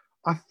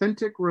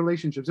 Authentic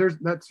relationships.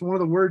 That's one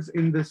of the words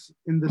in this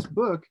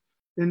book,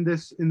 in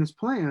this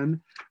plan,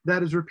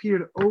 that is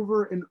repeated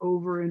over and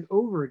over and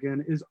over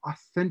again, is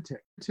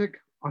authentic.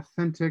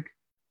 Authentic.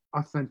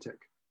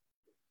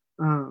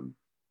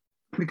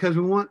 Because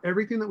we want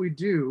everything that we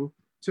do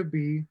to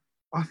be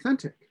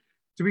authentic,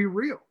 to be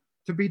real,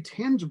 to be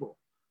tangible.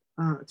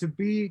 to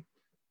be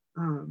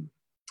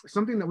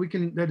something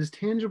that is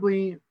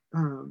tangibly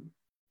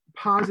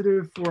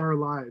positive for our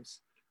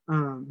lives,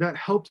 that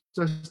helps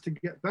us to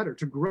get better,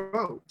 to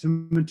grow,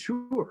 to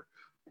mature,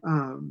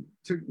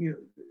 to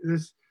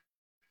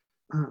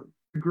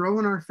grow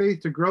in our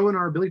faith, to grow in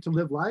our ability to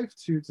live life,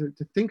 to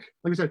think,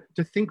 like I said,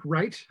 to think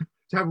right,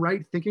 to have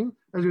right thinking,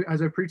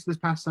 as I preached this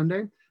past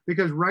Sunday,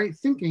 because right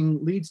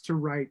thinking leads to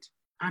right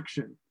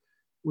action.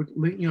 With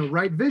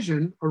right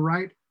vision, or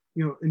right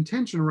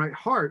intention, or right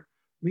heart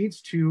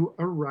leads to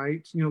a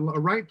right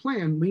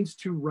plan leads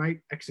to right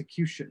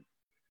execution.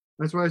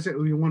 That's why I said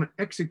we want to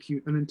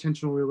execute an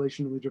intentional,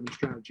 relationally driven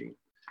strategy.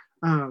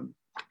 And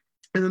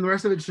then the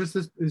rest of it's just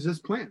this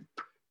plan.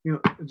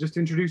 Just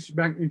introduce you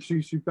back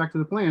to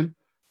the plan.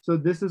 So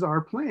this is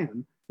our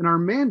plan, and our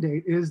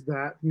mandate is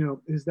that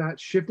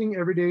shifting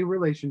everyday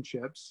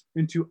relationships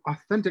into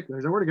authentic.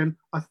 There's our word again,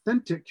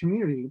 authentic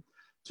community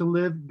to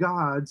live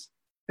God's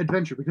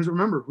adventure. Because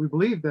remember, we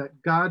believe that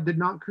God did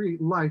not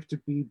create life to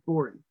be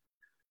boring.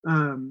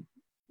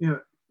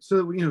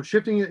 So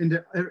shifting it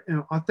into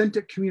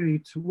authentic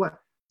community to what?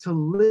 To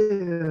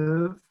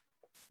live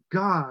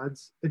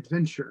God's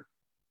adventure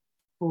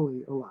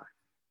fully alive.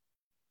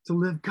 To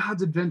live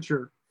God's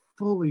adventure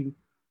fully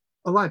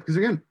alive. Because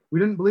again, we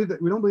don't believe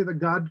that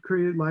God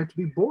created life to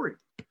be boring.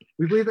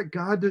 We believe that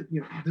God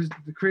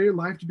created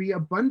life to be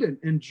abundant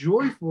and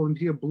joyful and to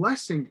be a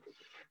blessing,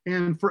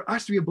 and for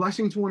us to be a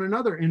blessing to one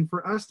another, and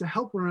for us to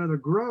help one another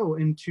grow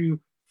and to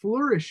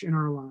flourish in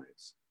our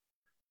lives.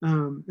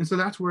 And so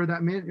that's where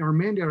our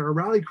mandate, our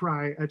rally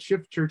cry at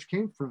Shift Church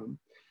came from.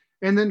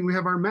 And then we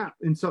have our map.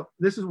 And so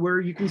this is where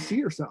you can see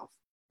yourself.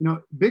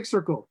 Big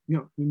circle,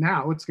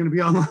 now it's going to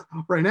be on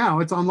right now,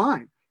 it's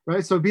online,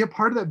 right? So be a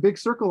part of that big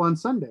circle on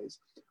Sundays.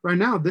 Right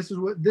now, this is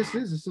what this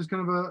is. This is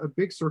kind of a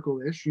big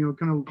circle-ish,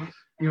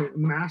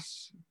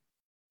 mass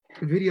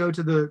video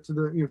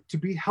to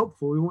be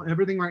helpful. We want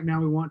everything right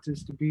now. We want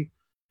this to be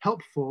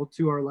helpful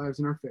to our lives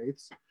and our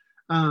faiths.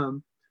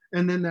 And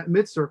then that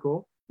mid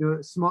circle,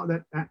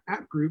 that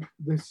app group,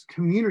 this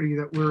community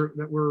that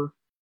we're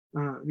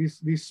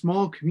these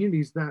small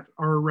communities that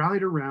are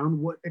rallied around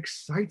what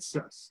excites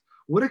us.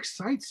 What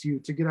excites you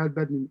to get out of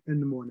bed in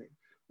the morning?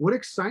 What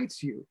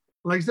excites you?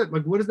 Like I said,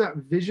 what is that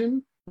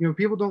vision?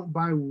 People don't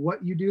buy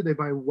what you do, they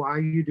buy why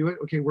you do it.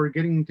 Okay, we're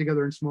getting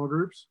together in small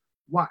groups.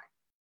 Why?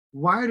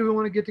 Why do we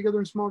want to get together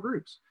in small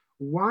groups?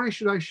 Why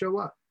should I show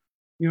up?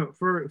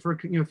 For a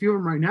few of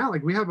them right now,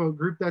 we have a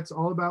group that's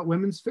all about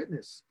women's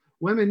fitness,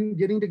 women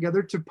getting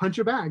together to punch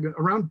a bag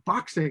around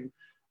boxing.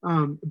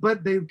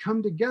 But they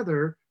come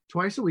together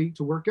twice a week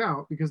to work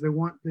out because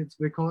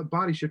they call it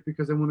body shift,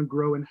 because they want to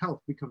grow in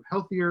health, become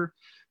healthier,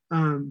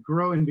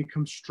 grow and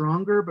become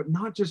stronger, but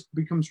not just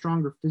become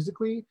stronger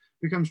physically,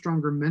 become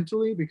stronger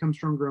mentally, become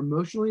stronger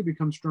emotionally,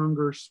 become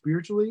stronger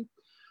spiritually.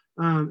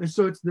 And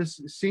so it's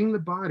this seeing the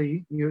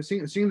body,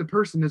 seeing the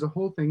person as a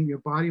whole thing,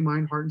 body,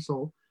 mind, heart, and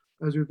soul,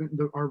 as we've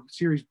been our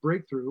series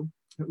Breakthrough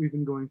that we've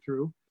been going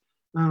through.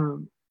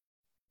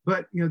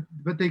 But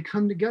they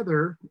come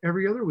together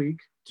every other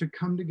week to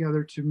come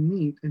together to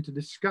meet and to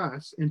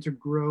discuss and to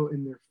grow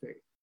in their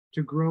faith,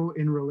 to grow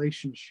in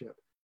relationship.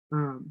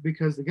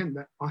 Because again,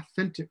 that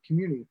authentic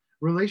community,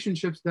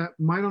 relationships that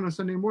might on a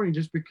Sunday morning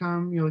just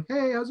become,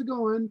 hey, how's it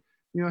going?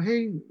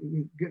 Hey,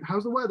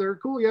 how's the weather?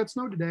 Cool, yeah, it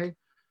snowed today.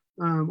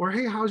 Or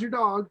hey, how's your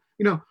dog?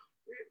 Hey,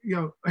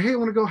 I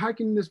want to go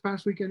hiking this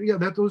past weekend. Yeah,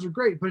 those are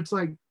great. But it's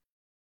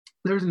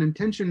there's an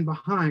intention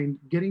behind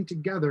getting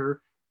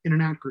together in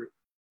an act group.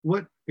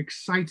 What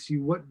excites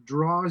you? What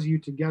draws you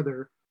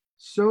together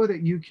so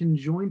that you can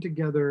join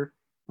together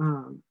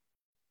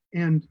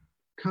and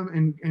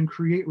come and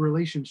create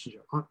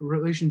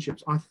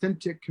relationships,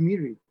 authentic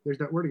community. There's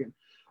that word again.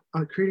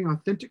 Creating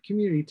authentic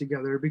community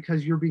together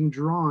because you're being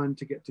drawn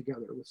to get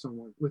together with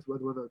someone, with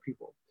other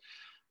people.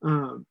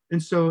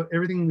 And so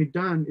everything we've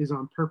done is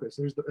on purpose.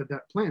 There's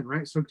that plan,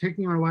 right? So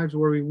taking our lives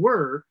where we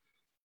were,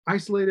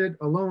 isolated,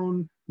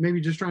 alone, maybe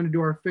just trying to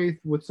do our faith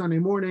with Sunday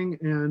morning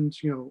and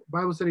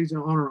Bible studies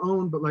on our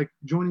own, but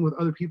joining with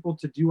other people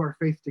to do our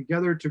faith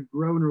together, to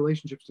grow in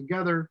relationships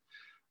together,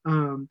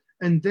 and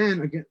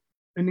then again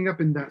ending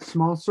up in that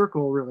small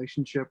circle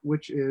relationship,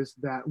 which is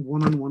that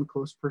one-on-one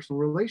close personal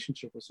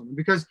relationship with someone.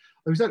 Because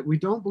like I said, we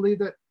don't believe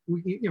that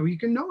you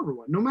can know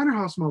everyone, no matter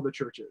how small the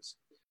church is.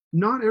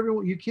 Not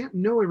everyone, you can't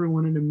know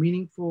everyone in a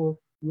meaningful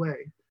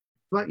way,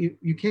 but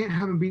you can't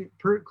have a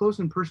close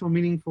and personal,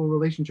 meaningful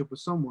relationship with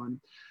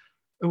someone,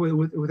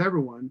 with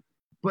everyone,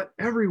 but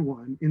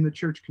everyone in the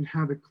church can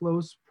have a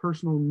close,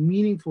 personal,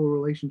 meaningful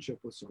relationship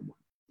with someone.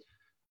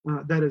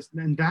 That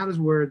is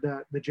where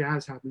the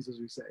jazz happens, as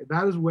we say.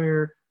 That is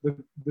where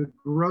the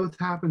growth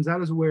happens.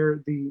 That is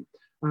where the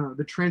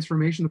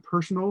transformation, the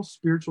personal,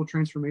 spiritual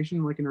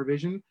transformation, like in our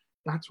vision,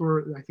 that's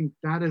where I think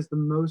that is the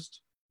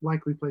most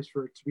likely place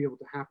for it to be able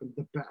to happen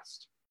the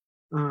best.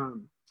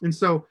 And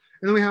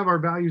then we have our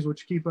values,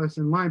 which keep us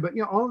in line. But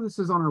all of this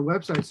is on our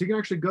website. So you can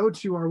actually go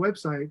to our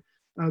website,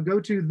 go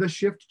to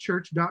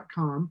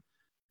theshiftchurch.com,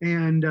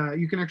 And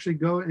you can actually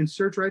go and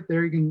search right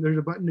there. There's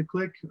a button to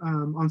click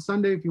on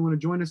Sunday. If you want to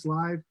join us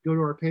live, go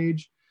to our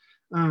page.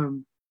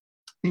 You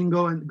can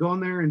go on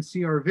there and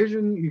see our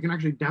vision. You can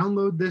actually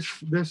download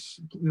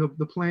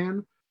the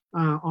plan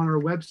on our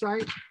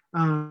website.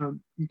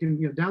 You can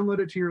download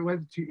it to your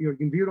web. You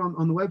can view it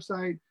on the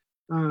website.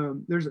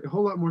 There's a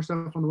whole lot more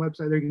stuff on the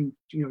website. There you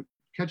can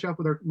catch up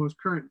with our most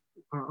current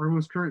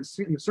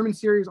sermon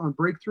series on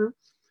breakthrough.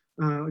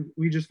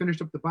 We just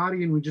finished up the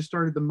body and we just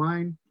started the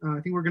mind. I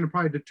think we're going to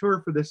probably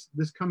detour for this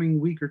coming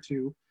week or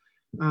two,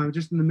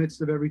 just in the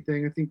midst of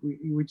everything. I think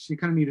we just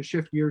kind of need to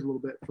shift gears a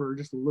little bit for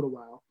just a little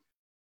while.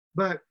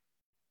 But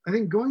I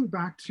think going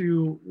back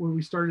to when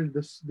we started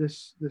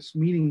this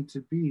meeting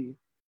to be,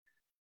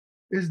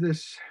 is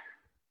this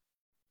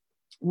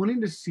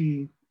wanting to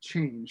see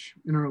change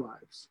in our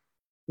lives.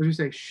 As we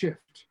say,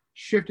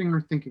 shifting our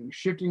thinking,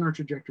 shifting our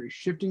trajectory,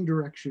 shifting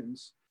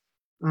directions.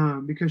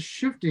 Because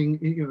shifting,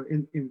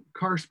 in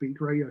car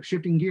speak, right?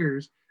 Shifting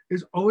gears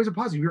is always a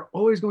positive. You're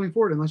always going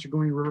forward unless you're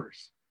going in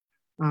reverse.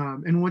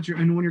 And when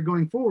you're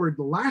going forward,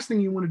 the last thing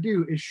you want to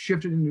do is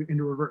shift it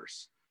into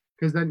reverse,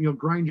 because then you'll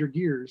grind your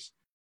gears,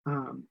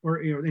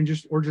 or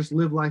just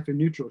live life in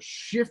neutral.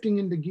 Shifting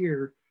into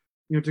gear,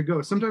 to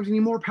go. Sometimes you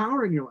need more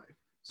power in your life.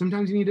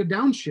 Sometimes you need a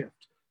downshift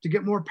to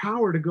get more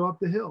power to go up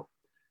the hill.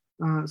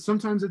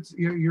 Sometimes it's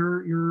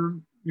you're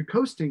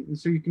coasting, and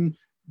so you can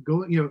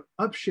go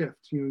upshift,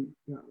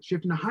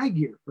 shift into high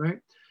gear, right?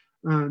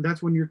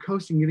 That's when you're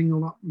coasting, getting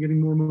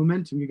more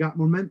momentum. You got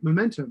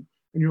momentum,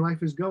 and your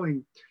life is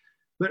going.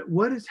 But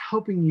what is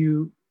helping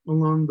you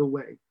along the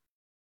way?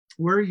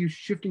 Where are you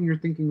shifting your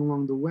thinking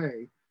along the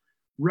way?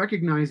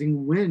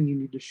 Recognizing when you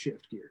need to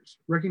shift gears,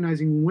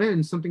 recognizing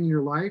when something in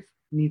your life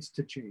needs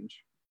to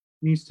change,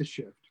 needs to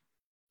shift.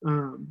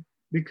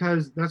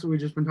 Because that's what we've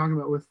just been talking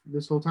about with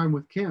this whole time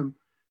with Kim,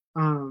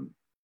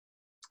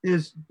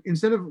 is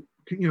instead of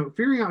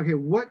figuring out, okay,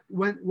 what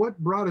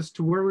brought us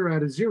to where we were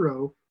at a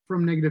 0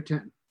 from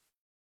 -10,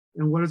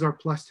 and what does our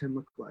 +10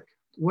 look like?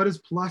 What does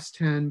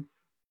 +10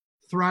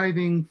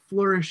 thriving,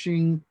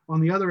 flourishing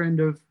on the other end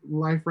of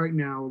life right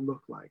now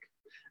look like?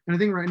 And I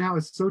think right now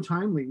it's so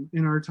timely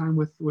in our time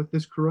with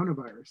this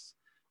coronavirus.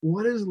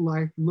 What does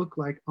life look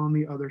like on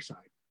the other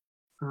side?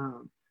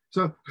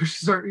 So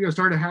start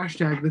a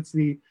hashtag that's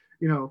the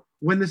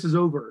when this is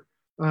over,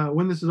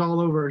 when this is all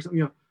over,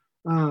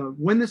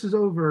 when this is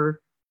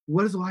over,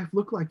 what does life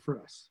look like for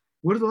us?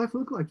 What does life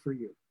look like for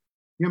you?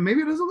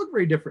 Maybe it doesn't look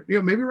very different.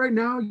 Maybe right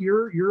now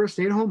you're a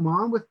stay-at-home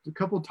mom with a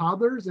couple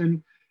toddlers,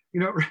 and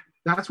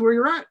that's where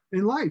you're at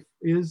in life,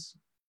 is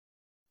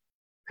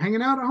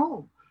hanging out at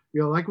home.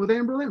 Like with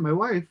Amberlynn, my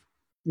wife,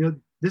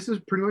 this is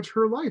pretty much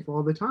her life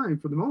all the time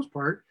for the most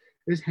part,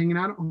 is hanging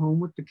out at home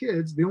with the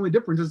kids. The only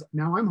difference is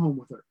now I'm home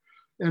with her.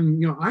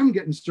 And, I'm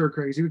getting stir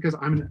crazy because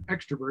I'm an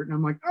extrovert and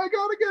I'm like, I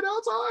gotta get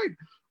outside.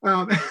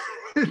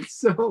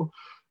 So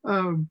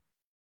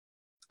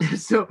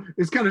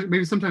it's kind of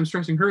maybe sometimes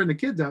stressing her and the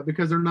kids out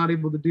because they're not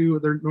able to do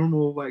their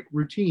normal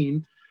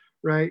routine,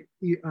 right?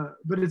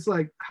 But it's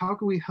like, how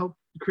can we help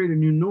create a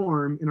new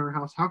norm in our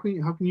house? How can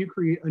you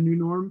create a new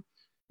norm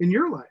in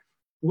your life?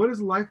 What does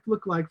life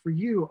look like for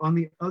you on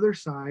the other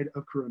side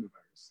of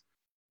coronavirus?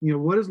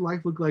 What does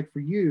life look like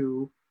for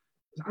you?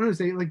 I don't know,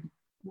 say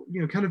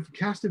kind of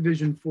cast a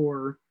vision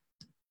for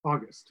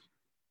August.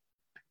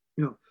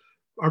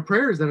 Our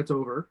prayer is that it's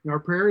over. Our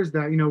prayer is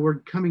that, we're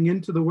coming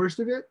into the worst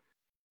of it.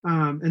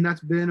 And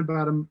that's been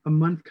about a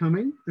month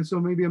coming. And so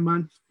maybe a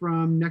month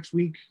from next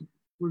week,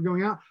 we're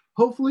going out.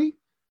 Hopefully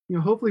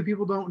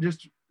people don't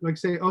just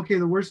say, okay,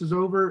 the worst is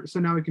over, so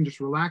now we can just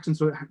relax. And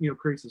so it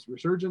creates this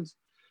resurgence.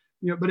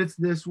 But it's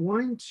this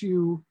wanting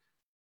to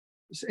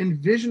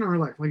envision our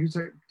life, like you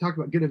talk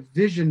about, get a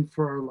vision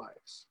for our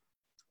lives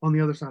on the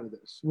other side of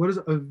this. What does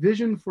a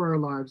vision for our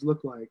lives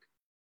look like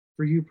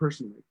for you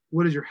personally?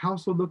 What does your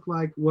household look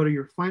like? What do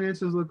your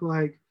finances look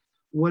like?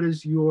 What are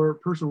your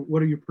personal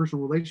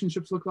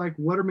relationships look like?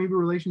 What are maybe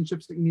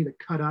relationships that you need to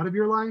cut out of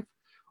your life?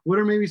 What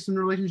are maybe some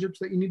relationships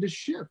that you need to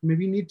shift?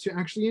 Maybe you need to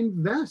actually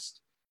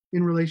invest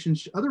in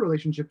other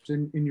relationships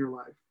in your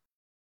life.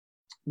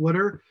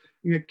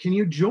 Can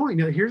you join?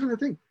 Now, here's another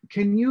thing.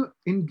 Can you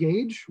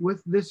engage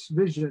with this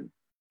vision?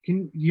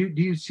 Do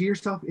you see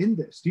yourself in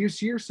this? Do you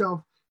see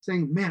yourself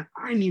saying, man,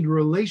 I need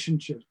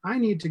relationships. I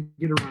need to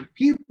get around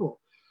people.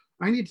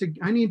 I need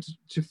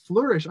to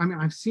flourish. I mean,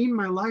 I've seen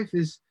my life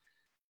is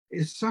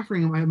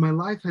suffering. My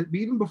life had,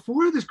 even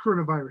before this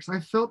coronavirus, I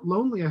felt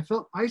lonely. I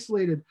felt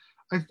isolated.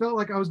 I felt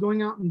like I was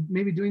going out and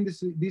maybe doing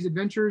these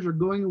adventures or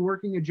going and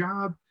working a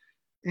job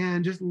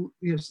and just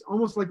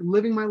almost like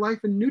living my life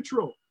in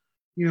neutral.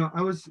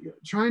 I was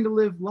trying to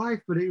live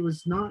life, but it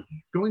was not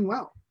going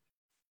well.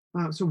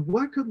 So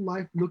what could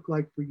life look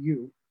like for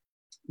you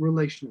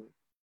relationally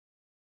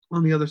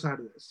on the other side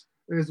of this?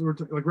 As we're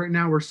like right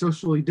now, we're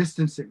socially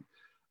distancing.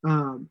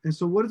 And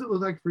so what does it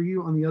look like for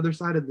you on the other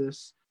side of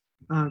this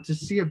to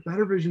see a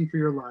better vision for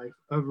your life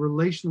of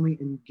relationally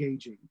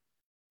engaging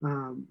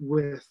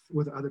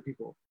with other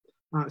people?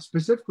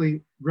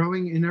 Specifically,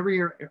 growing in every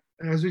area,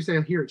 as we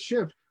say here at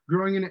Shift,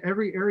 growing in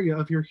every area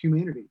of your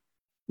humanity.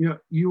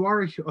 You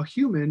are a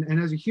human, and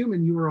as a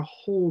human, you are a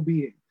whole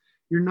being.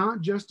 You're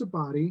not just a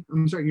body.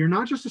 I'm sorry, you're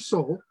not just a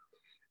soul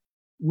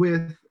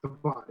with a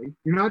body.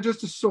 You're not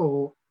just a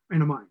soul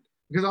and a mind.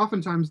 Because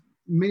oftentimes,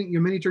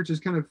 many churches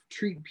kind of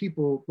treat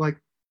people like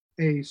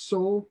a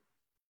soul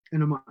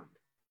and a mind.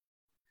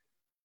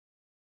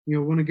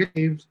 Want to get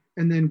saved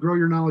and then grow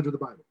your knowledge of the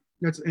Bible.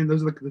 And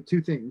those are like the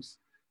two things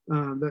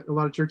that a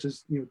lot of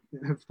churches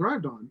have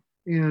thrived on.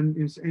 And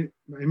in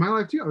my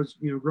life too, I was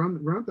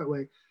grown up that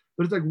way.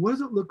 But it's like, what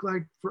does it look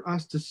like for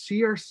us to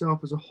see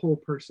ourselves as a whole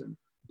person,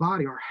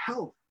 body, our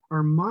health,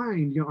 our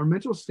mind, our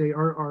mental state,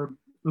 our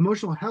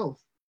emotional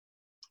health,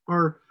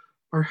 our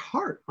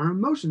heart, our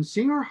emotions.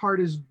 Seeing our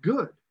heart is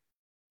good.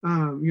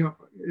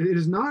 It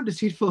is not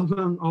deceitful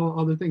among all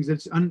other things.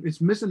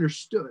 It's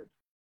misunderstood.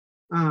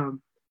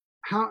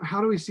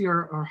 How do we see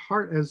our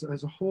heart as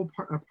a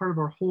part of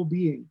our whole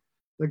being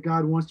that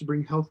God wants to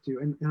bring health to,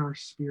 and our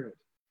spirit?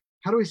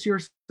 How do we see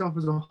ourselves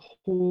as a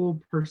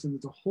whole person,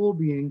 as a whole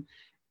being,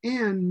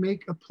 and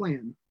make a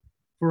plan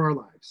for our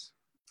lives?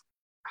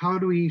 How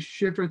do we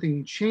shift our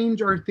thinking,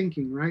 change our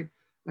thinking, right?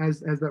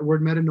 As that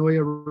word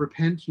metanoia,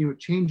 repent,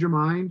 change your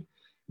mind,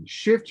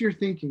 shift your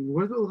thinking.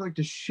 What does it look like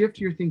to shift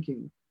your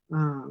thinking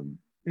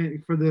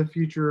for the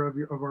future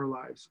of our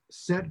lives?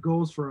 Set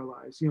goals for our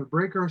lives,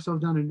 break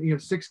ourselves down in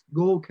 6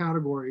 goal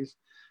categories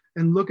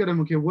and look at them.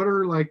 Okay, what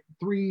are like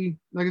 3,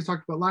 like I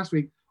talked about last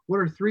week, what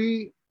are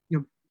 3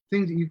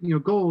 things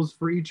that goals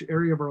for each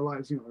area of our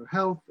lives, our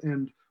health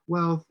and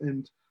wealth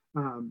and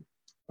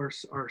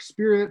our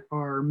spirit,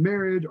 our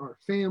marriage, our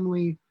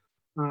family,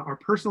 our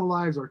personal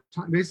lives, our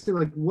time. Basically,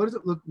 like, what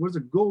does a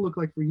goal look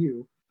like for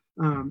you?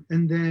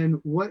 And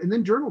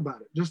then journal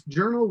about it. Just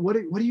journal. What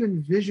do you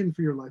envision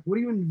for your life? What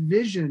do you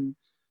envision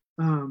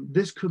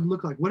this could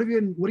look like? What do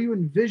you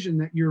envision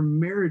that your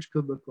marriage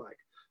could look like?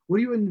 What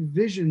do you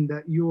envision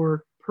that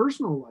your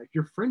personal life,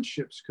 your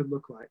friendships could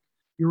look like?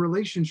 Your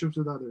relationships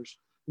with others?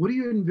 What do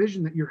you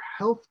envision that your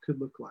health could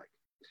look like?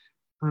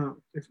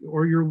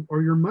 Or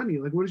your money?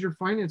 Like, what is your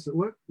finances?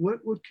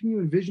 What can you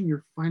envision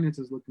your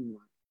finances looking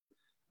like?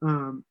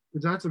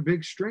 Because that's a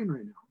big strain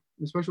right now,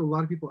 especially with a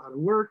lot of people out of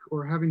work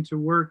or having to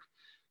work,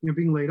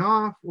 being laid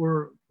off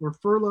or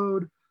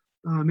furloughed.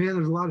 Man,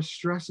 there's a lot of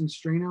stress and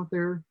strain out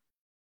there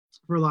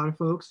for a lot of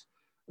folks.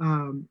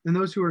 And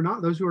those who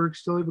are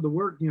still able to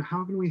work,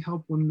 how can we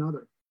help one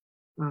another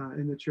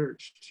in the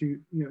church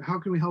how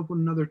can we help one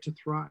another to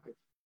thrive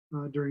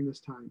during this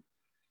time?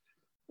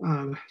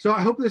 So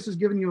I hope this has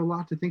given you a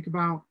lot to think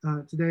about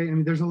today. I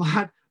mean, there's a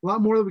lot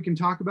more that we can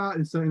talk about,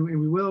 and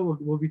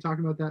we'll be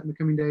talking about that in the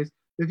coming days.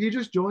 If you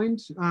just joined,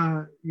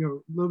 a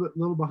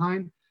little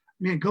behind,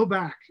 man, go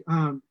back,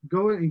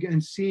 go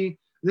and see.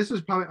 This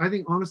is probably, I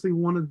think, honestly,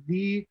 one of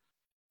the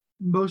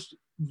most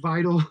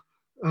vital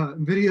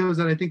videos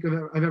that I think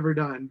I've ever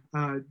done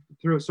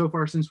through so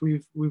far since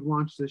we've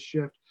launched this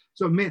shift.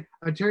 So, man,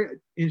 I tell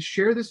you,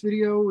 share this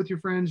video with your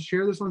friends,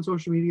 share this on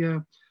social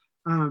media.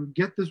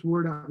 Get this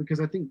word out, because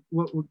I think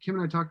what Kim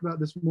and I talked about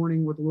this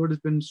morning, what the Lord has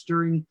been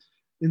stirring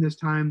in this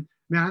time,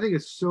 man, I think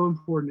it's so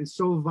important. It's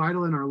so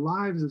vital in our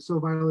lives. It's so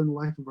vital in the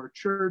life of our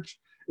church.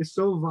 It's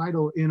so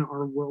vital in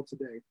our world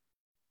today.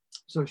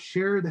 So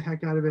share the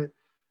heck out of it,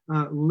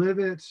 live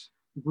it,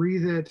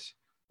 breathe it,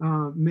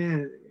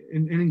 man,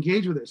 and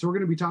engage with it. So we're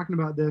going to be talking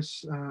about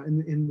this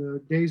in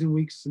the days and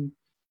weeks and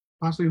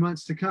possibly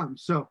months to come.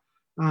 So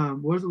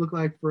what does it look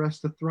like for us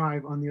to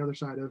thrive on the other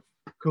side of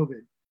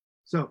COVID?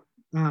 So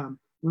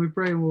let me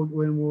pray, and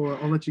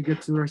I'll let you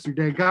get to the rest of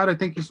your day. God, I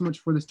thank you so much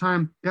for this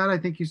time. God, I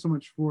thank you so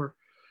much for,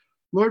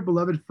 Lord,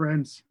 beloved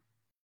friends,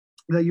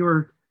 that you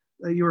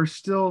are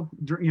still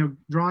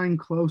drawing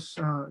close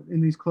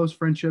in these close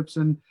friendships,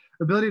 and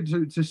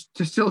ability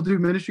to still do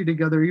ministry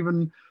together,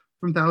 even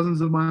from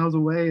thousands of miles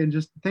away. And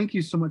just thank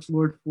you so much,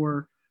 Lord,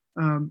 for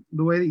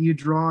the way that you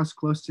draw us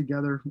close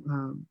together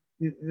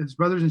as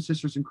brothers and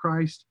sisters in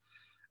Christ.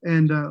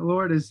 And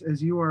Lord,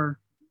 as you are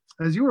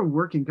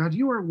working, God,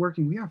 you are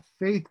working. We have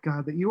faith,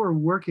 God, that you are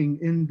working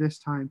in this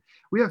time.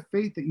 We have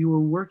faith that you are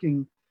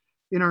working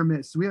in our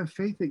midst. We have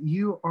faith that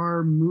you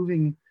are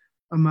moving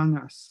among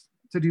us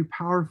to do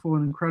powerful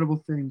and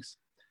incredible things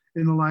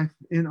in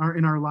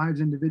our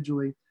lives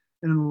individually,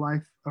 and in the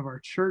life of our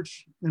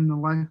church, and in the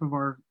life of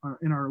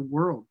in our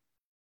world.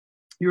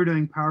 You're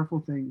doing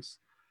powerful things,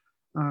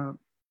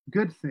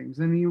 good things,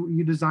 and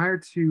you desire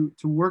to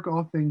work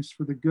all things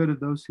for the good of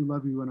those who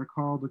love you and are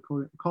called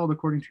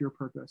according to your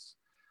purpose.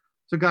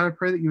 So God, I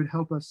pray that you would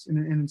help us and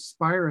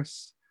inspire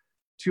us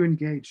to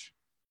engage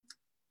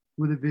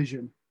with a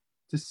vision,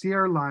 to see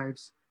our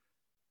lives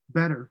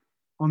better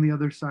on the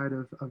other side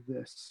of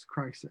this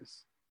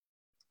crisis.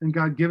 And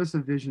God, give us a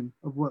vision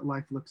of what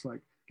life looks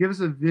like. Give us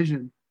a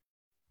vision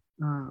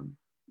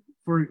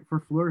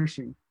for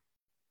flourishing.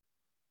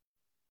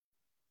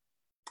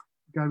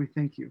 God, we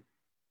thank you.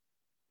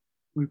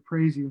 We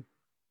praise you.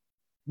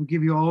 We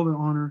give you all the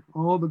honor,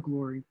 all the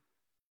glory,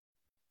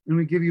 and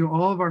we give you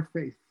all of our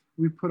faith.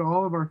 We put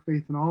all of our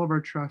faith and all of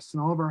our trust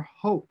and all of our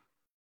hope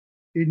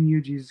in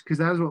you, Jesus, because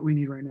that is what we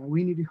need right now.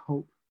 We need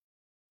hope.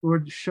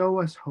 Lord,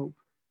 show us hope.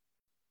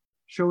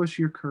 show us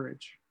your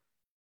courage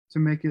to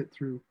make it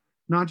through,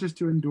 not just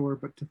to endure,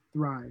 but to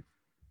thrive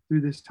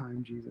through this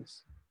time,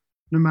 Jesus,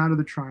 no matter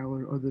the trial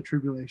or the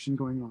tribulation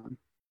going on.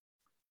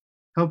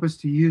 Help us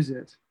to use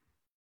it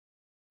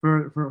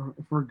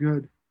for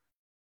good.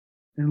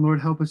 And Lord,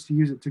 help us to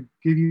use it to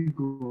give you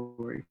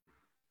glory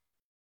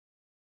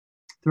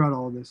throughout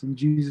all of this. In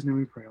Jesus' name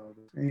we pray all of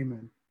this.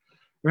 Amen.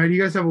 All right,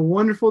 you guys have a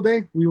wonderful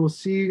day. We will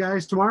see you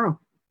guys tomorrow.